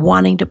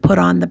wanting to put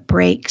on the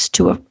brakes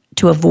to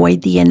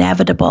avoid the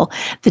inevitable,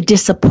 the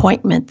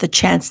disappointment, the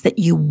chance that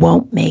you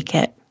won't make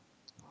it.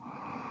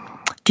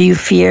 Do you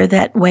fear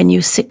that when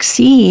you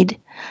succeed,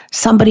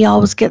 somebody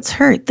always gets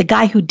hurt? The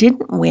guy who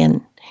didn't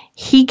win,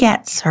 he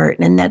gets hurt.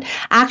 And that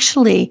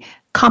actually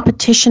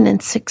competition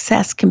and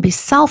success can be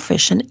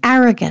selfish and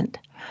arrogant.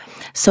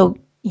 So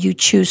you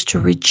choose to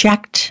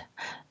reject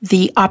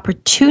the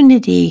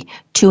opportunity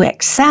to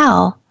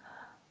excel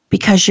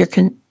because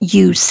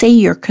you say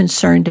you're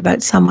concerned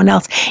about someone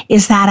else.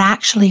 Is that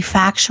actually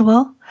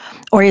factual?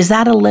 Or is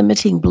that a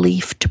limiting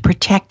belief to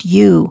protect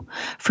you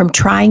from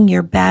trying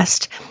your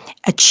best,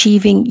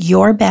 achieving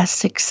your best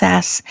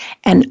success,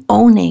 and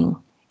owning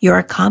your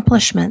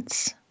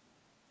accomplishments?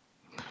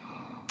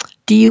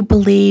 Do you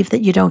believe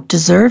that you don't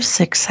deserve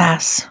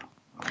success?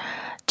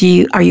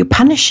 Are you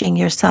punishing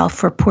yourself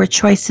for poor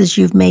choices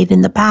you've made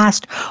in the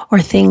past or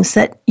things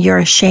that you're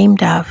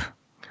ashamed of?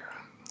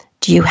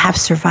 Do you have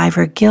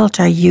survivor guilt?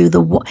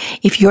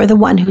 If you're the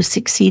one who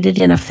succeeded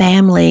in a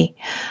family,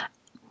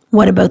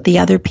 what about the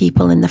other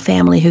people in the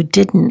family who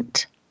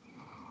didn't?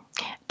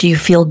 Do you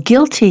feel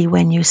guilty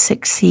when you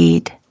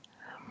succeed?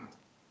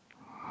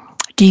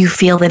 Do you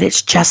feel that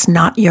it's just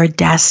not your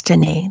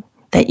destiny,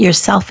 that your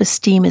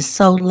self-esteem is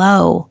so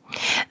low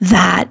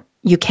that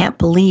you can't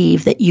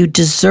believe that you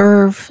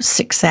deserve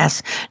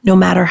success no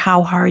matter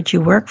how hard you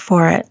work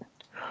for it?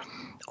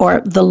 Or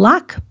the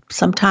luck.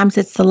 Sometimes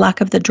it's the luck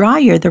of the draw.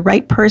 You're the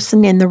right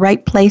person in the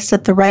right place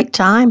at the right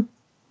time.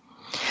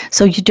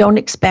 So you don't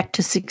expect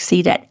to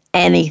succeed at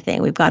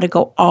anything. We've got to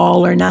go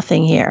all or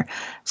nothing here.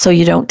 So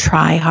you don't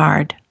try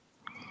hard.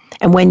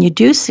 And when you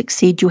do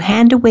succeed, you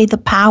hand away the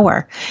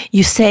power.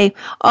 You say,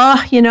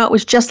 it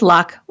was just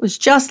luck. It was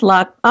just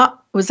luck. It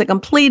was a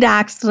complete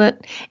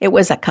accident. It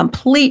was a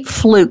complete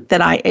fluke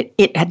that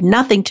it had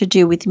nothing to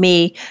do with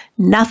me,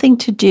 nothing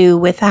to do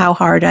with how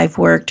hard I've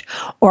worked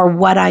or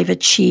what I've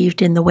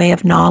achieved in the way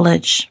of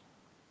knowledge.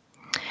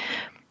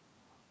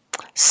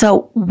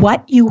 So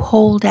what you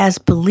hold as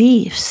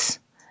beliefs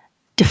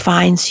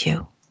defines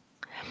you.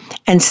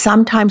 And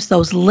sometimes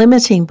those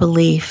limiting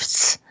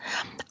beliefs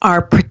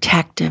are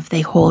protective.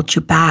 They hold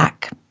you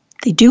back.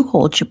 They do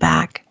hold you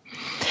back.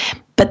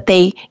 But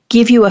they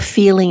give you a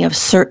feeling of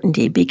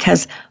certainty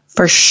because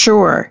for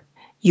sure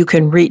you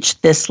can reach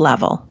this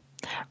level.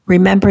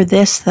 Remember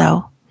this,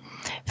 though.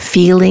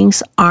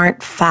 Feelings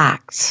aren't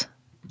facts.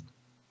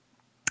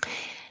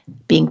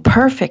 Being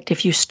perfect,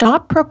 if you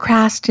stop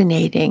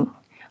procrastinating,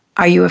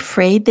 are you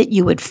afraid that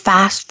you would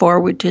fast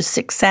forward to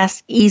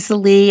success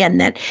easily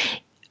and that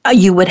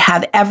you would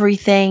have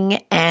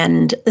everything,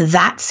 and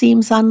that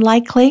seems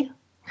unlikely?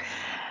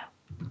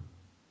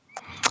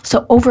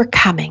 So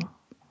overcoming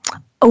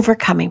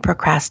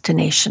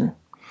procrastination.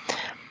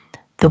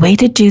 The way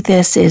to do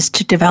this is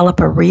to develop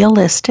a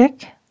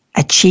realistic,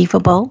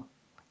 achievable,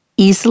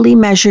 easily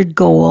measured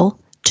goal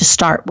to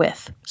start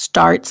with.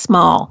 Start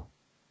small.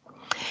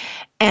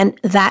 And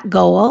that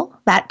goal,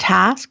 that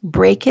task,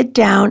 break it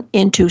down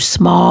into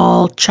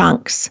small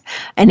chunks.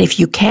 And if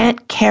you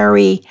can't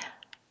carry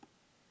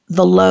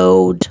the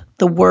load,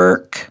 the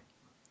work,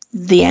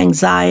 the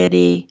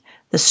anxiety,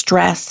 the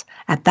stress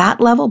at that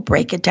level,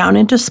 break it down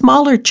into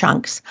smaller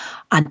chunks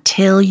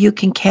until you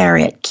can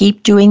carry it.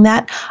 Keep doing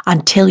that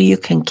until you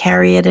can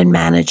carry it and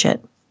manage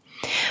it.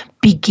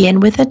 Begin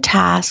with a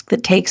task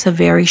that takes a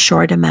very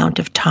short amount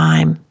of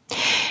time.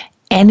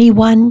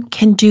 Anyone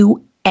can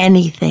do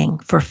anything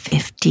for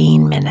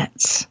 15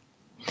 minutes.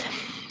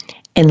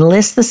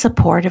 Enlist the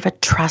support of a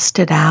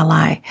trusted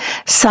ally,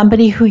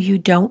 somebody who you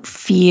don't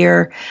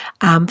fear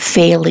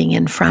failing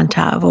in front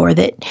of, or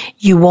that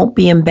you won't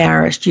be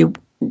embarrassed. You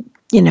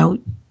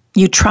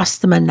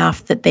trust them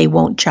enough that they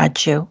won't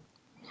judge you.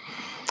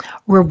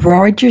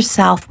 Reward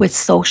yourself with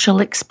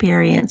social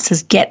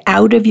experiences. Get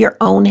out of your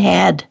own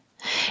head.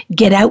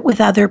 Get out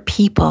with other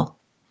people.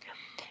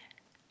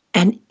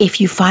 And if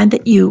you find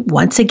that you,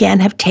 once again,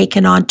 have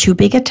taken on too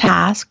big a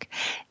task,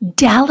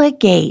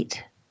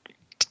 delegate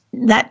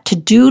that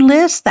to-do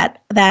list,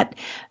 that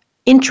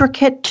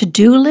intricate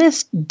to-do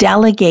list,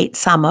 delegate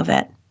some of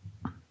it.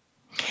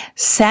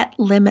 Set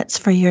limits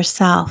for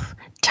yourself,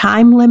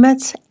 time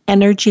limits,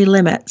 energy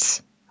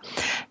limits,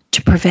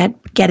 to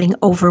prevent getting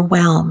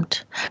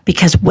overwhelmed.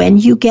 Because when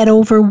you get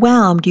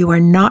overwhelmed, you are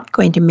not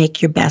going to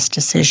make your best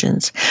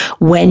decisions.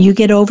 When you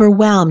get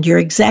overwhelmed, your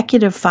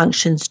executive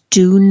functions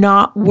do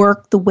not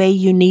work the way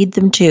you need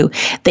them to.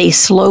 They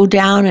slow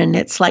down, and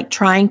it's like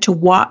trying to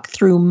walk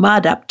through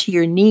mud up to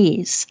your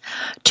knees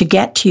to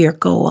get to your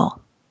goal.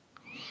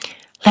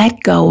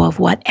 Let go of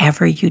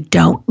whatever you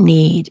don't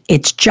need.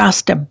 It's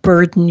just a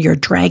burden you're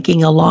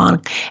dragging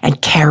along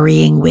and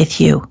carrying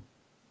with you.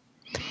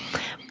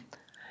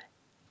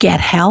 Get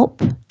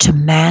help to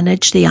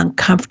manage the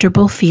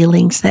uncomfortable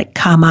feelings that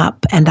come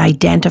up and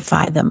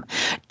identify them.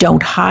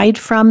 Don't hide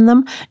from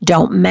them.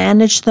 Don't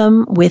manage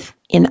them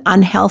in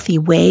unhealthy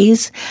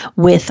ways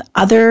with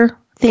other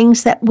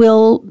things that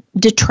will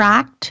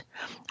detract.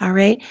 All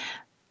right?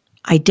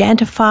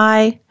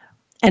 Identify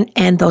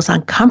and those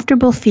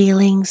uncomfortable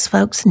feelings,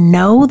 folks,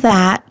 know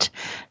that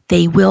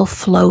they will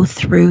flow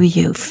through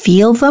you.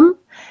 Feel them,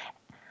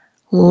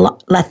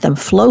 let them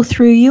flow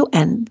through you,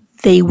 and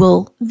they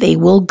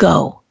will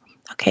go.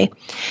 Okay.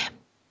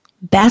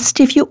 Best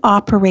if you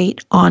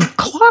operate on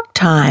clock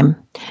time,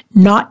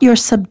 not your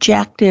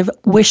subjective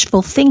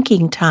wishful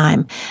thinking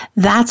time.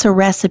 That's a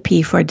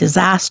recipe for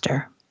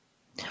disaster.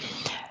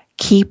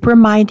 Keep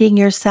reminding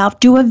yourself,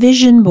 do a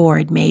vision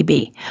board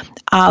maybe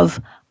of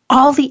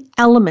all the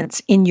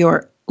elements in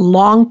your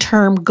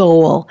long-term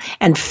goal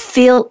and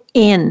fill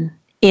in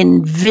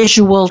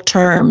visual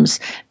terms,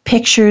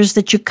 pictures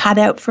that you cut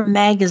out from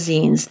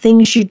magazines,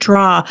 things you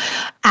draw,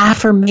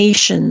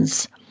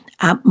 affirmations,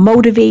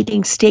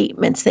 motivating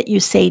statements that you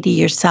say to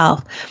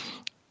yourself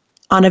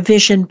on a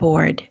vision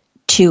board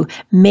to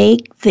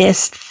make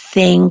this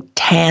thing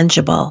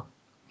tangible.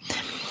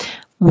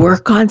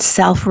 Work on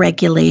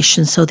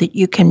self-regulation so that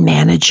you can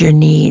manage your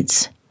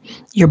needs.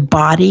 Your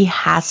body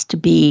has to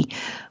be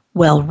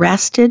well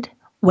rested,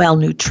 well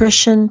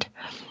nutritioned,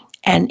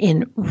 and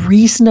in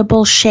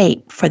reasonable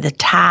shape for the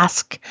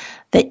task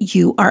that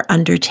you are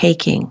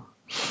undertaking.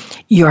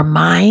 Your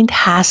mind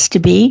has to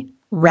be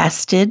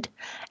rested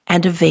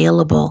and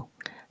available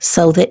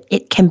so that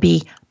it can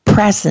be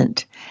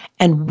present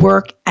and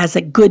work as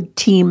a good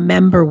team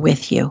member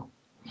with you.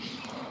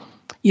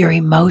 Your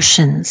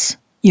emotions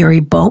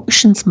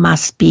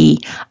must be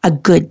a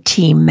good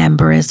team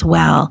member as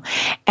well,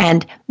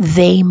 and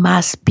they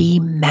must be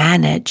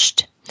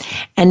managed.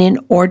 And in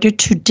order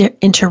to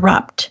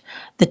interrupt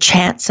the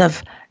chance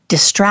of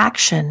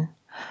distraction,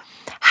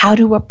 how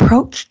to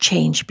approach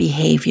change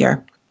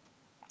behavior.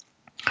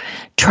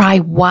 Try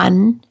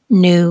one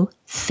new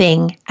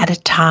thing at a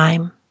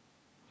time,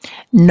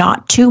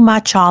 not too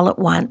much all at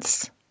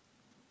once.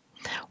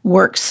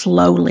 Work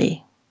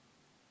slowly.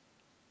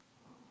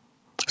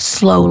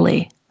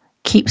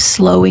 Keep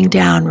slowing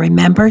down.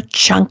 Remember,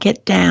 chunk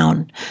it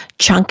down.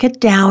 Chunk it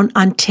down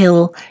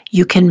until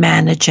you can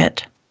manage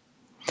it.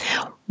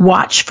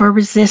 Watch for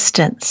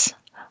resistance.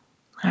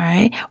 All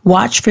right.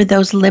 Watch for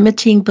those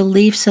limiting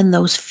beliefs and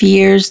those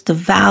fears, the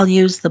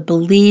values, the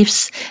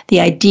beliefs, the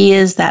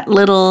ideas, that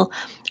little,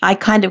 I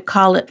kind of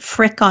call it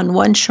Frick on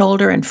one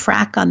shoulder and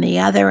Frack on the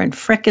other. And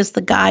Frick is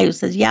the guy who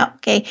says, yeah,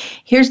 okay,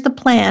 here's the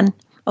plan.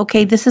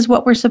 Okay, this is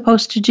what we're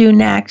supposed to do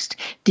next.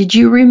 Did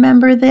you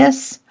remember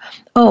this?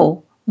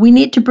 Oh, we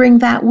need to bring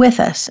that with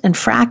us. And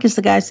Frack is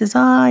the guy who says,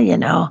 why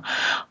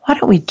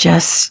don't we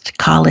just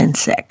call in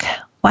sick?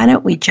 Why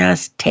don't we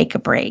just take a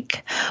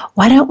break?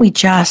 Why don't we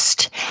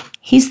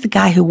he's the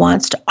guy who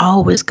wants to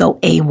always go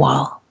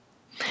AWOL.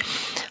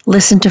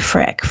 Listen to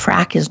Frick.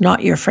 Frack is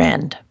not your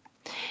friend.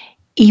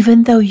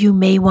 Even though you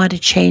may want to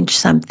change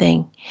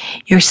something,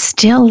 you're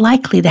still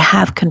likely to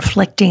have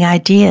conflicting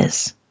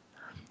ideas.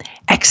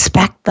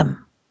 Expect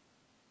them.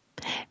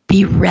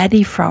 Be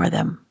ready for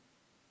them.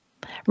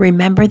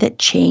 Remember that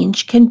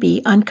change can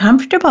be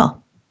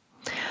uncomfortable.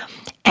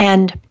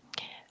 And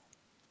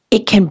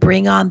it can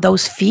bring on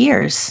those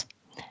fears.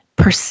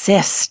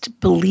 Persist.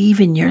 Believe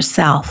in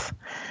yourself.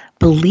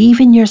 Believe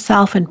in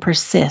yourself and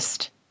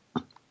persist.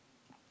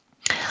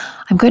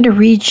 I'm going to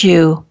read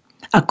you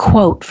a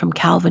quote from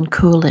Calvin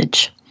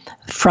Coolidge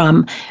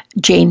from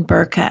Jane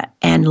Burka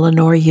and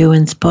Lenore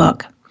Ewan's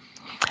book.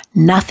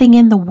 Nothing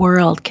in the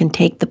world can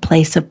take the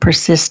place of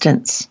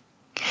persistence.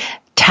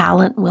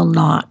 Talent will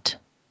not.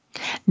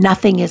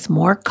 Nothing is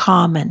more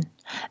common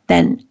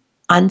than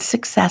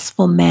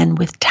unsuccessful men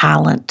with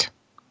talent.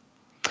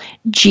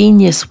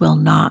 Genius will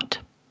not.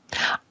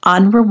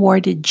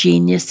 Unrewarded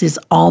genius is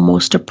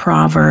almost a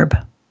proverb.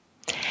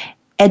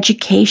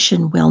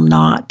 Education will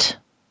not.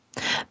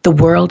 The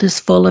world is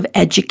full of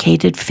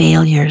educated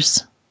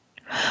failures.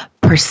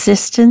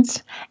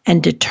 Persistence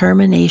and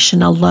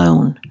determination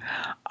alone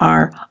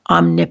are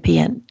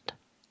omnipotent.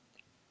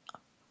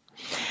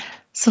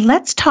 So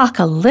let's talk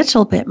a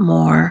little bit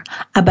more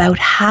about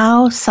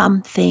how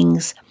some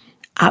things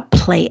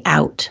play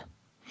out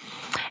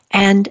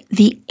and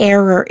the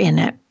error in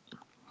it.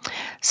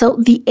 So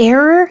the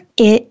error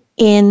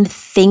in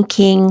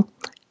thinking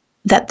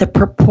that the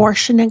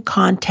proportion and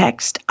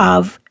context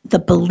of the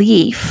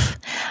belief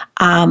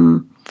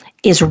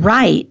is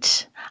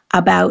right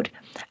about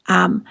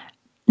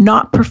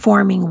not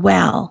performing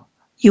well.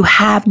 You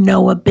have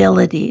no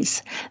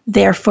abilities,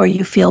 therefore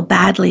you feel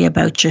badly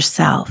about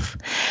yourself.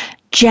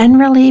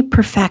 Generally,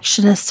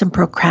 perfectionists and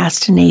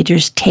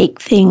procrastinators take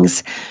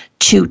things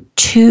to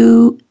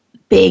too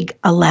big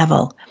a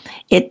level.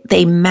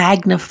 They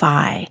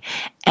magnify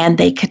and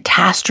they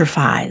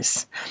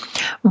catastrophize.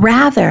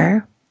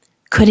 Rather,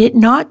 could it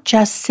not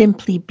just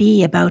simply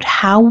be about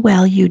how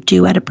well you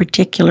do at a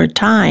particular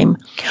time,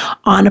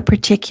 on a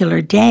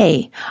particular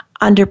day,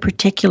 under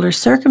particular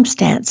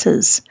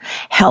circumstances,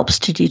 helps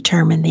to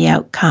determine the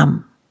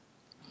outcome?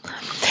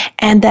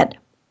 And that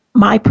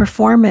my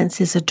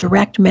performance is a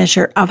direct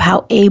measure of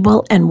how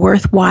able and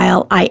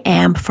worthwhile I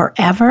am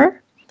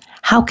forever?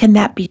 How can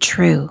that be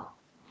true?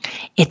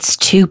 It's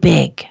too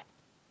big.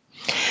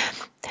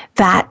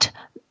 That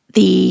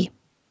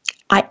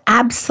I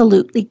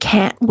absolutely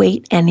can't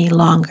wait any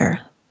longer.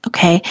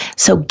 Okay?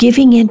 So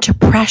giving into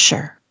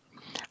pressure,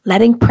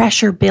 letting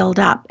pressure build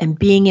up and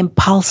being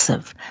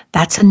impulsive,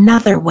 that's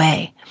another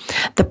way.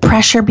 The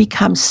pressure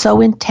becomes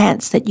so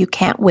intense that you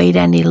can't wait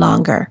any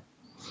longer.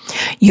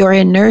 Your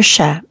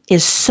inertia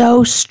is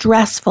so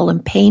stressful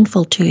and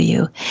painful to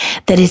you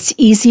that it's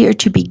easier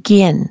to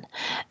begin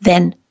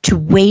than to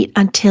wait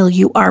until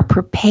you are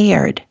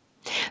prepared.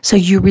 So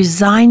you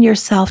resign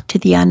yourself to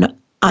the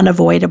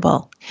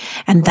unavoidable.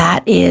 And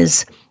that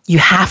is, you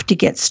have to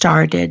get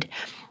started.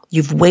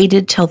 You've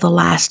waited till the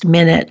last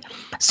minute,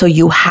 so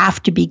you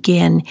have to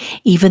begin,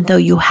 even though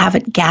you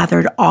haven't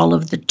gathered all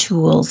of the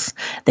tools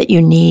that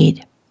you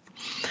need.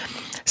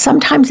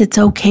 Sometimes it's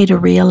okay to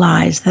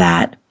realize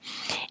that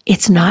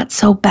it's not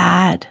so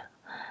bad,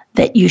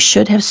 that you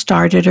should have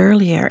started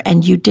earlier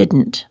and you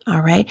didn't,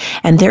 all right?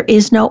 And there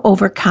is no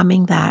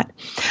overcoming that.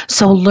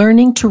 So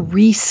learning to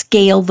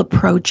rescale the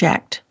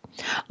project,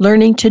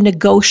 learning to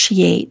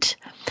negotiate,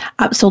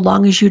 so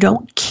long as you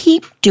don't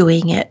keep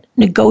doing it,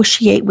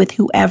 negotiate with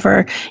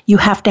whoever you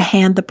have to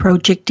hand the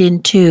project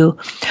into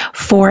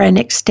for an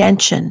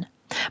extension.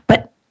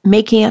 But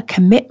making a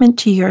commitment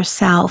to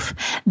yourself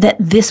that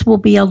this will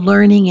be a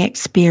learning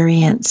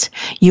experience.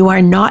 You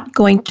are not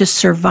going to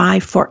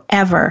survive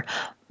forever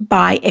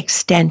by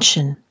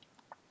extension.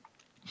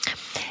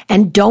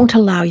 And don't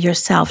allow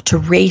yourself to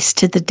race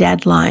to the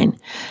deadline,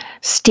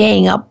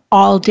 staying up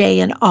all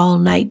day and all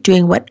night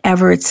doing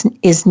whatever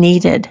is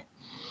needed,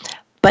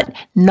 but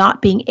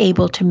not being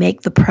able to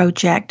make the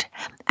project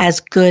as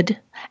good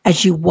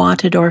as you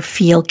wanted or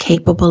feel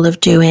capable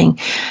of doing.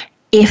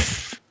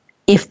 If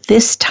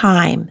this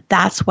time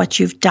that's what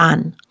you've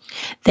done,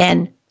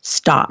 then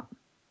stop.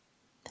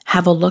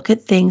 Have a look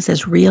at things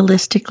as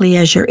realistically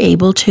as you're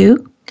able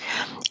to,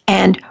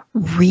 and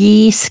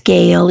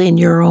rescale in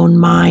your own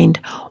mind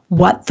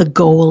what the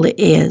goal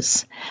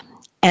is,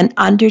 and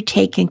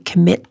undertake and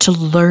commit to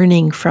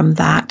learning from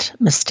that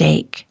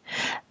mistake,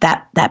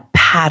 that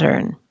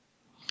pattern.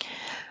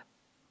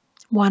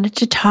 Wanted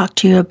to talk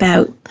to you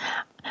about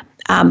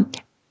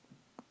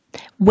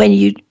when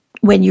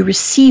you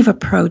receive a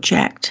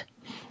project,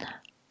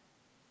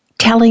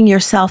 telling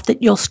yourself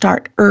that you'll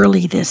start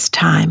early this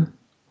time,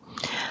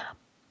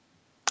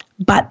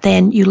 but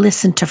then you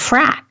listen to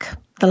Frack,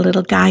 the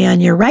little guy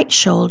on your right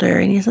shoulder,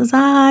 and he says,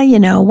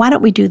 why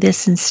don't we do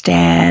this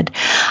instead?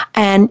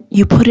 And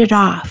you put it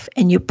off,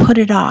 and you put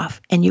it off,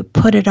 and you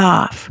put it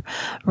off.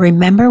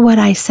 Remember what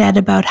I said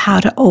about how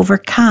to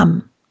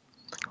overcome?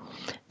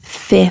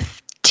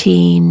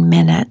 15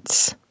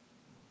 minutes.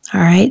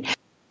 All right?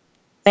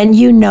 When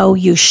you know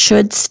you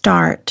should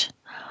start,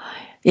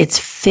 it's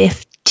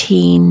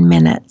 15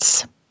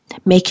 minutes.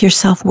 Make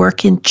yourself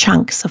work in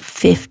chunks of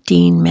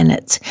 15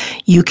 minutes.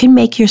 You can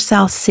make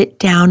yourself sit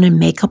down and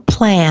make a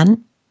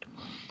plan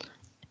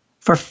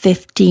for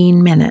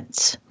 15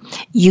 minutes.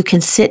 You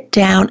can sit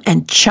down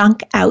and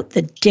chunk out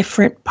the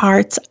different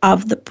parts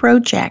of the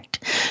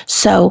project.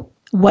 So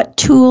what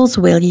tools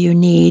will you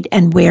need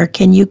and where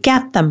can you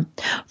get them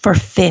for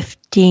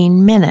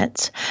 15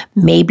 minutes?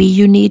 Maybe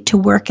you need to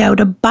work out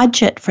a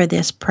budget for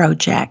this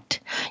project.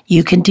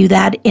 You can do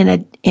that in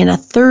a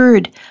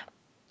third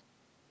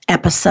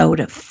episode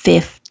of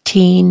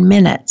 15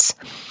 minutes.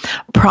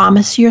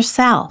 Promise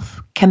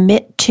yourself,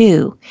 commit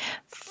to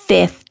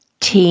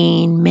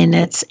 15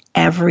 minutes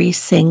every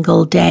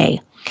single day,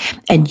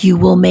 and you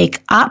will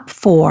make up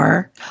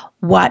for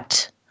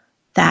what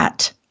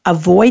that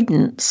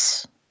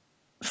avoidance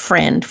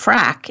friend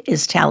Frack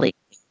is telling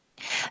you,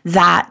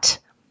 that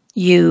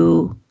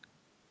you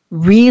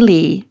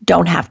really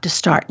don't have to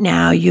start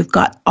now. You've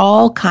got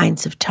all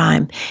kinds of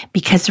time,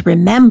 because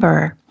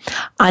remember,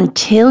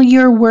 until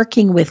you're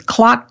working with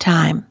clock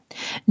time,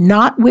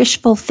 not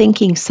wishful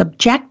thinking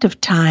subjective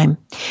time,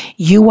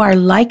 you are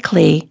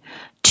likely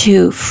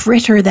to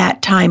fritter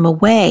that time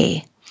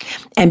away.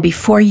 And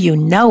before you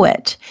know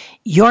it,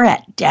 you're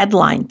at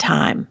deadline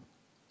time.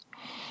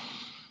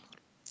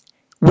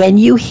 When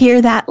you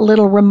hear that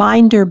little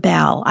reminder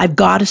bell, I've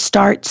got to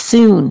start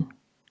soon,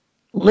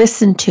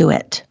 listen to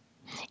it.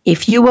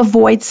 If you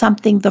avoid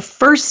something the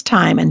first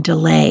time and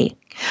delay,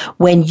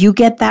 when you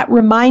get that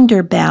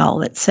reminder bell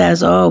that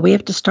says, oh, we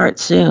have to start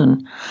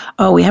soon.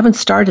 Oh, we haven't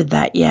started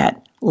that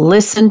yet.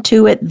 Listen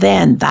to it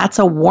then. That's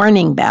a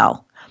warning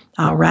bell.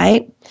 All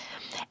right?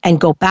 And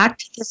go back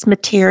to this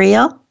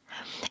material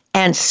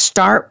and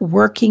start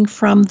working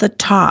from the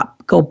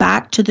top. Go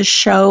back to the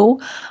show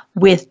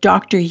with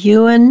Dr.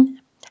 Ewan,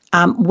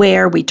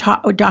 where we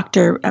talked,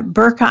 Dr.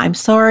 Burka,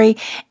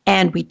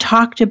 and we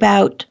talked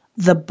about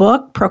the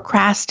book,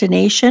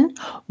 Procrastination,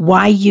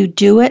 why you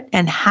do it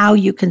and how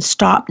you can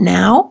stop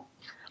now.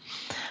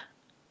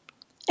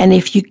 And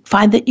if you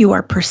find that you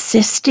are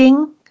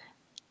persisting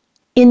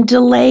in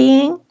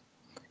delaying,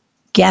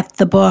 get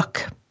the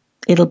book.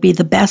 It'll be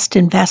the best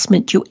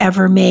investment you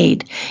ever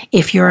made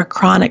if you're a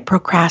chronic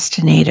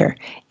procrastinator.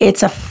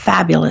 It's a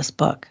fabulous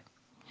book.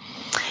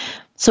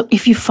 So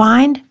if you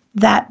find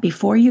that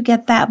before you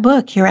get that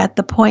book, you're at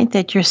the point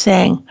that you're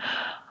saying,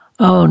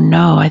 oh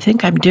no, I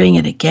think I'm doing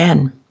it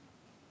again.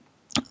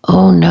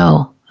 Oh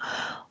no,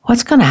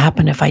 what's going to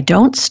happen if I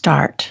don't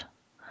start?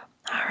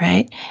 All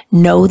right.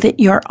 Know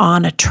that you're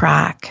on a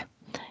track.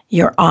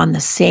 You're on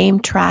the same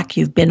track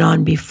you've been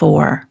on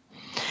before.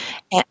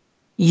 And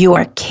you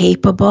are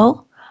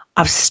capable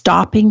of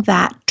stopping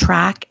that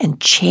track and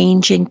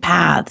changing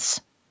paths.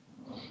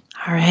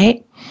 All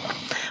right.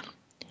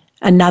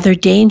 Another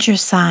danger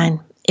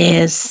sign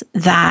is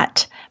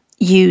that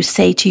you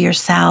say to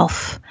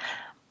yourself,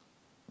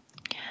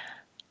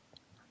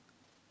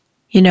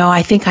 you know,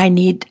 I think I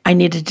need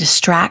a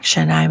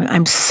distraction.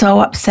 I'm so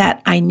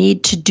upset. I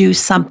need to do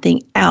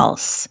something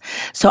else.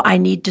 So I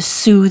need to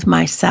soothe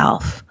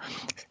myself.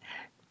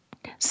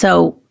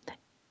 So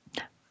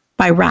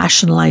by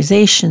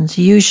rationalizations,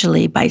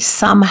 usually by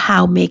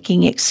somehow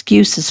making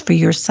excuses for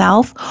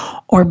yourself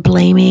or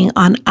blaming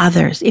on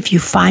others. If you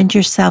find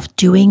yourself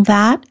doing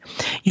that,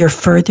 you're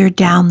further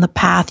down the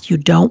path you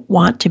don't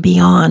want to be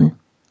on.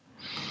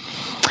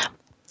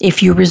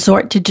 If you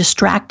resort to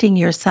distracting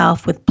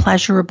yourself with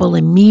pleasurable,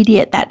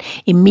 immediate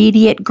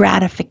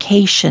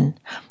gratification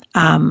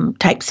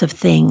types of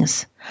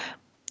things,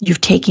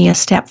 you've taken a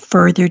step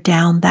further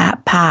down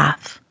that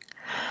path.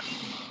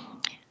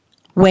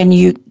 When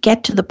you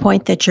get to the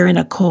point that you're in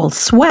a cold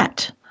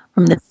sweat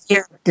from the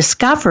fear of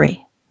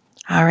discovery,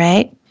 all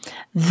right,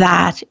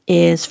 that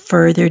is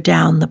further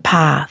down the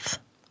path.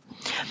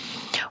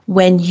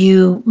 When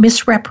you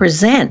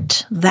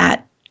misrepresent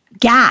that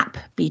gap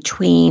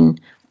between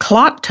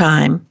clock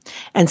time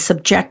and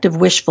subjective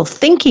wishful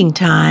thinking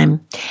time,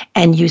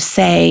 and you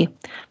say,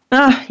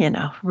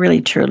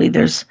 really, truly,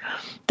 there's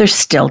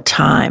still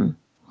time.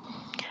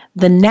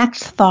 The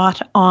next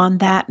thought on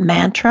that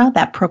mantra,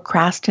 that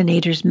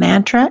procrastinator's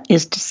mantra,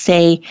 is to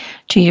say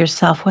to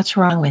yourself, what's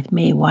wrong with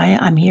me? Why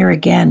I'm here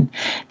again?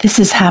 This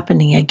is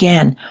happening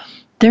again.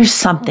 There's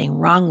something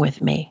wrong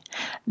with me.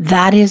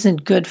 That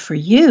isn't good for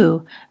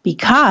you,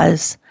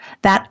 because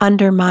that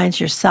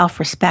undermines your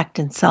self-respect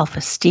and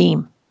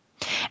self-esteem.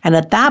 And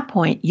at that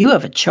point, you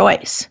have a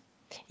choice.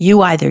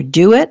 You either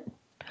do it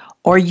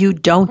or you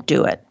don't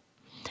do it.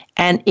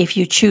 And if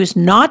you choose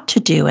not to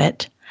do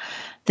it,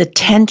 the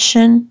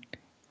tension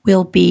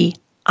will be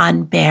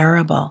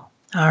unbearable,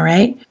 all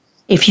right?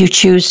 If you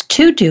choose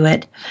to do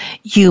it,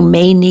 you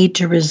may need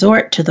to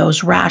resort to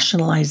those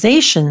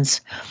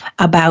rationalizations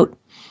about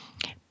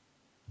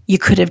you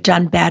could have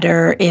done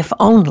better if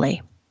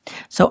only.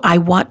 So I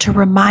want to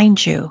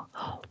remind you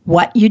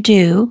what you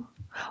do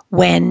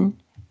when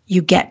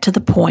you get to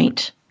the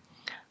point.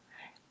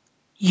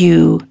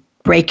 You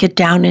break it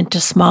down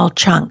into small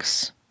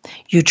chunks.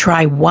 You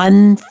try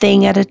one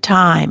thing at a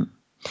time.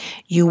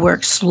 You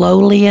work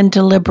slowly and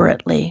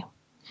deliberately.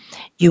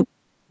 You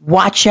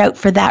watch out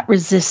for that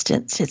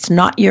resistance. It's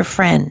not your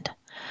friend.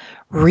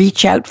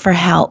 Reach out for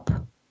help.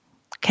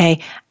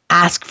 Okay?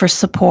 Ask for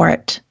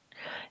support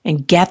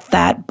and get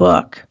that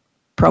book,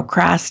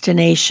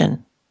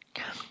 Procrastination.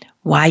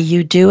 why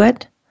you do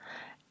it,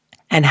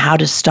 and how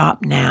to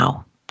stop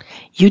now.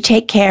 You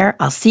take care.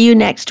 I'll see you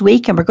next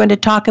week, and we're going to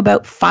talk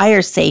about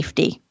fire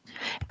safety.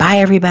 Bye,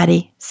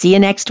 everybody. See you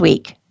next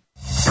week.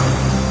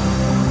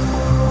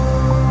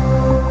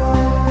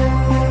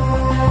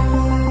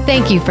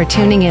 Thank you for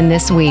tuning in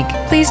this week.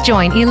 Please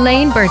join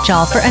Elaine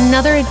Birchall for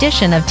another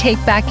edition of Take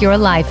Back Your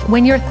Life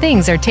When Your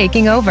Things Are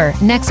Taking Over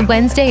next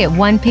Wednesday at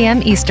 1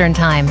 p.m. Eastern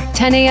Time,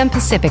 10 a.m.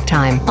 Pacific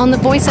Time on the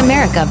Voice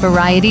America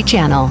Variety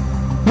Channel.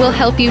 We'll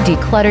help you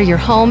declutter your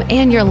home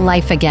and your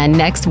life again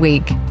next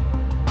week.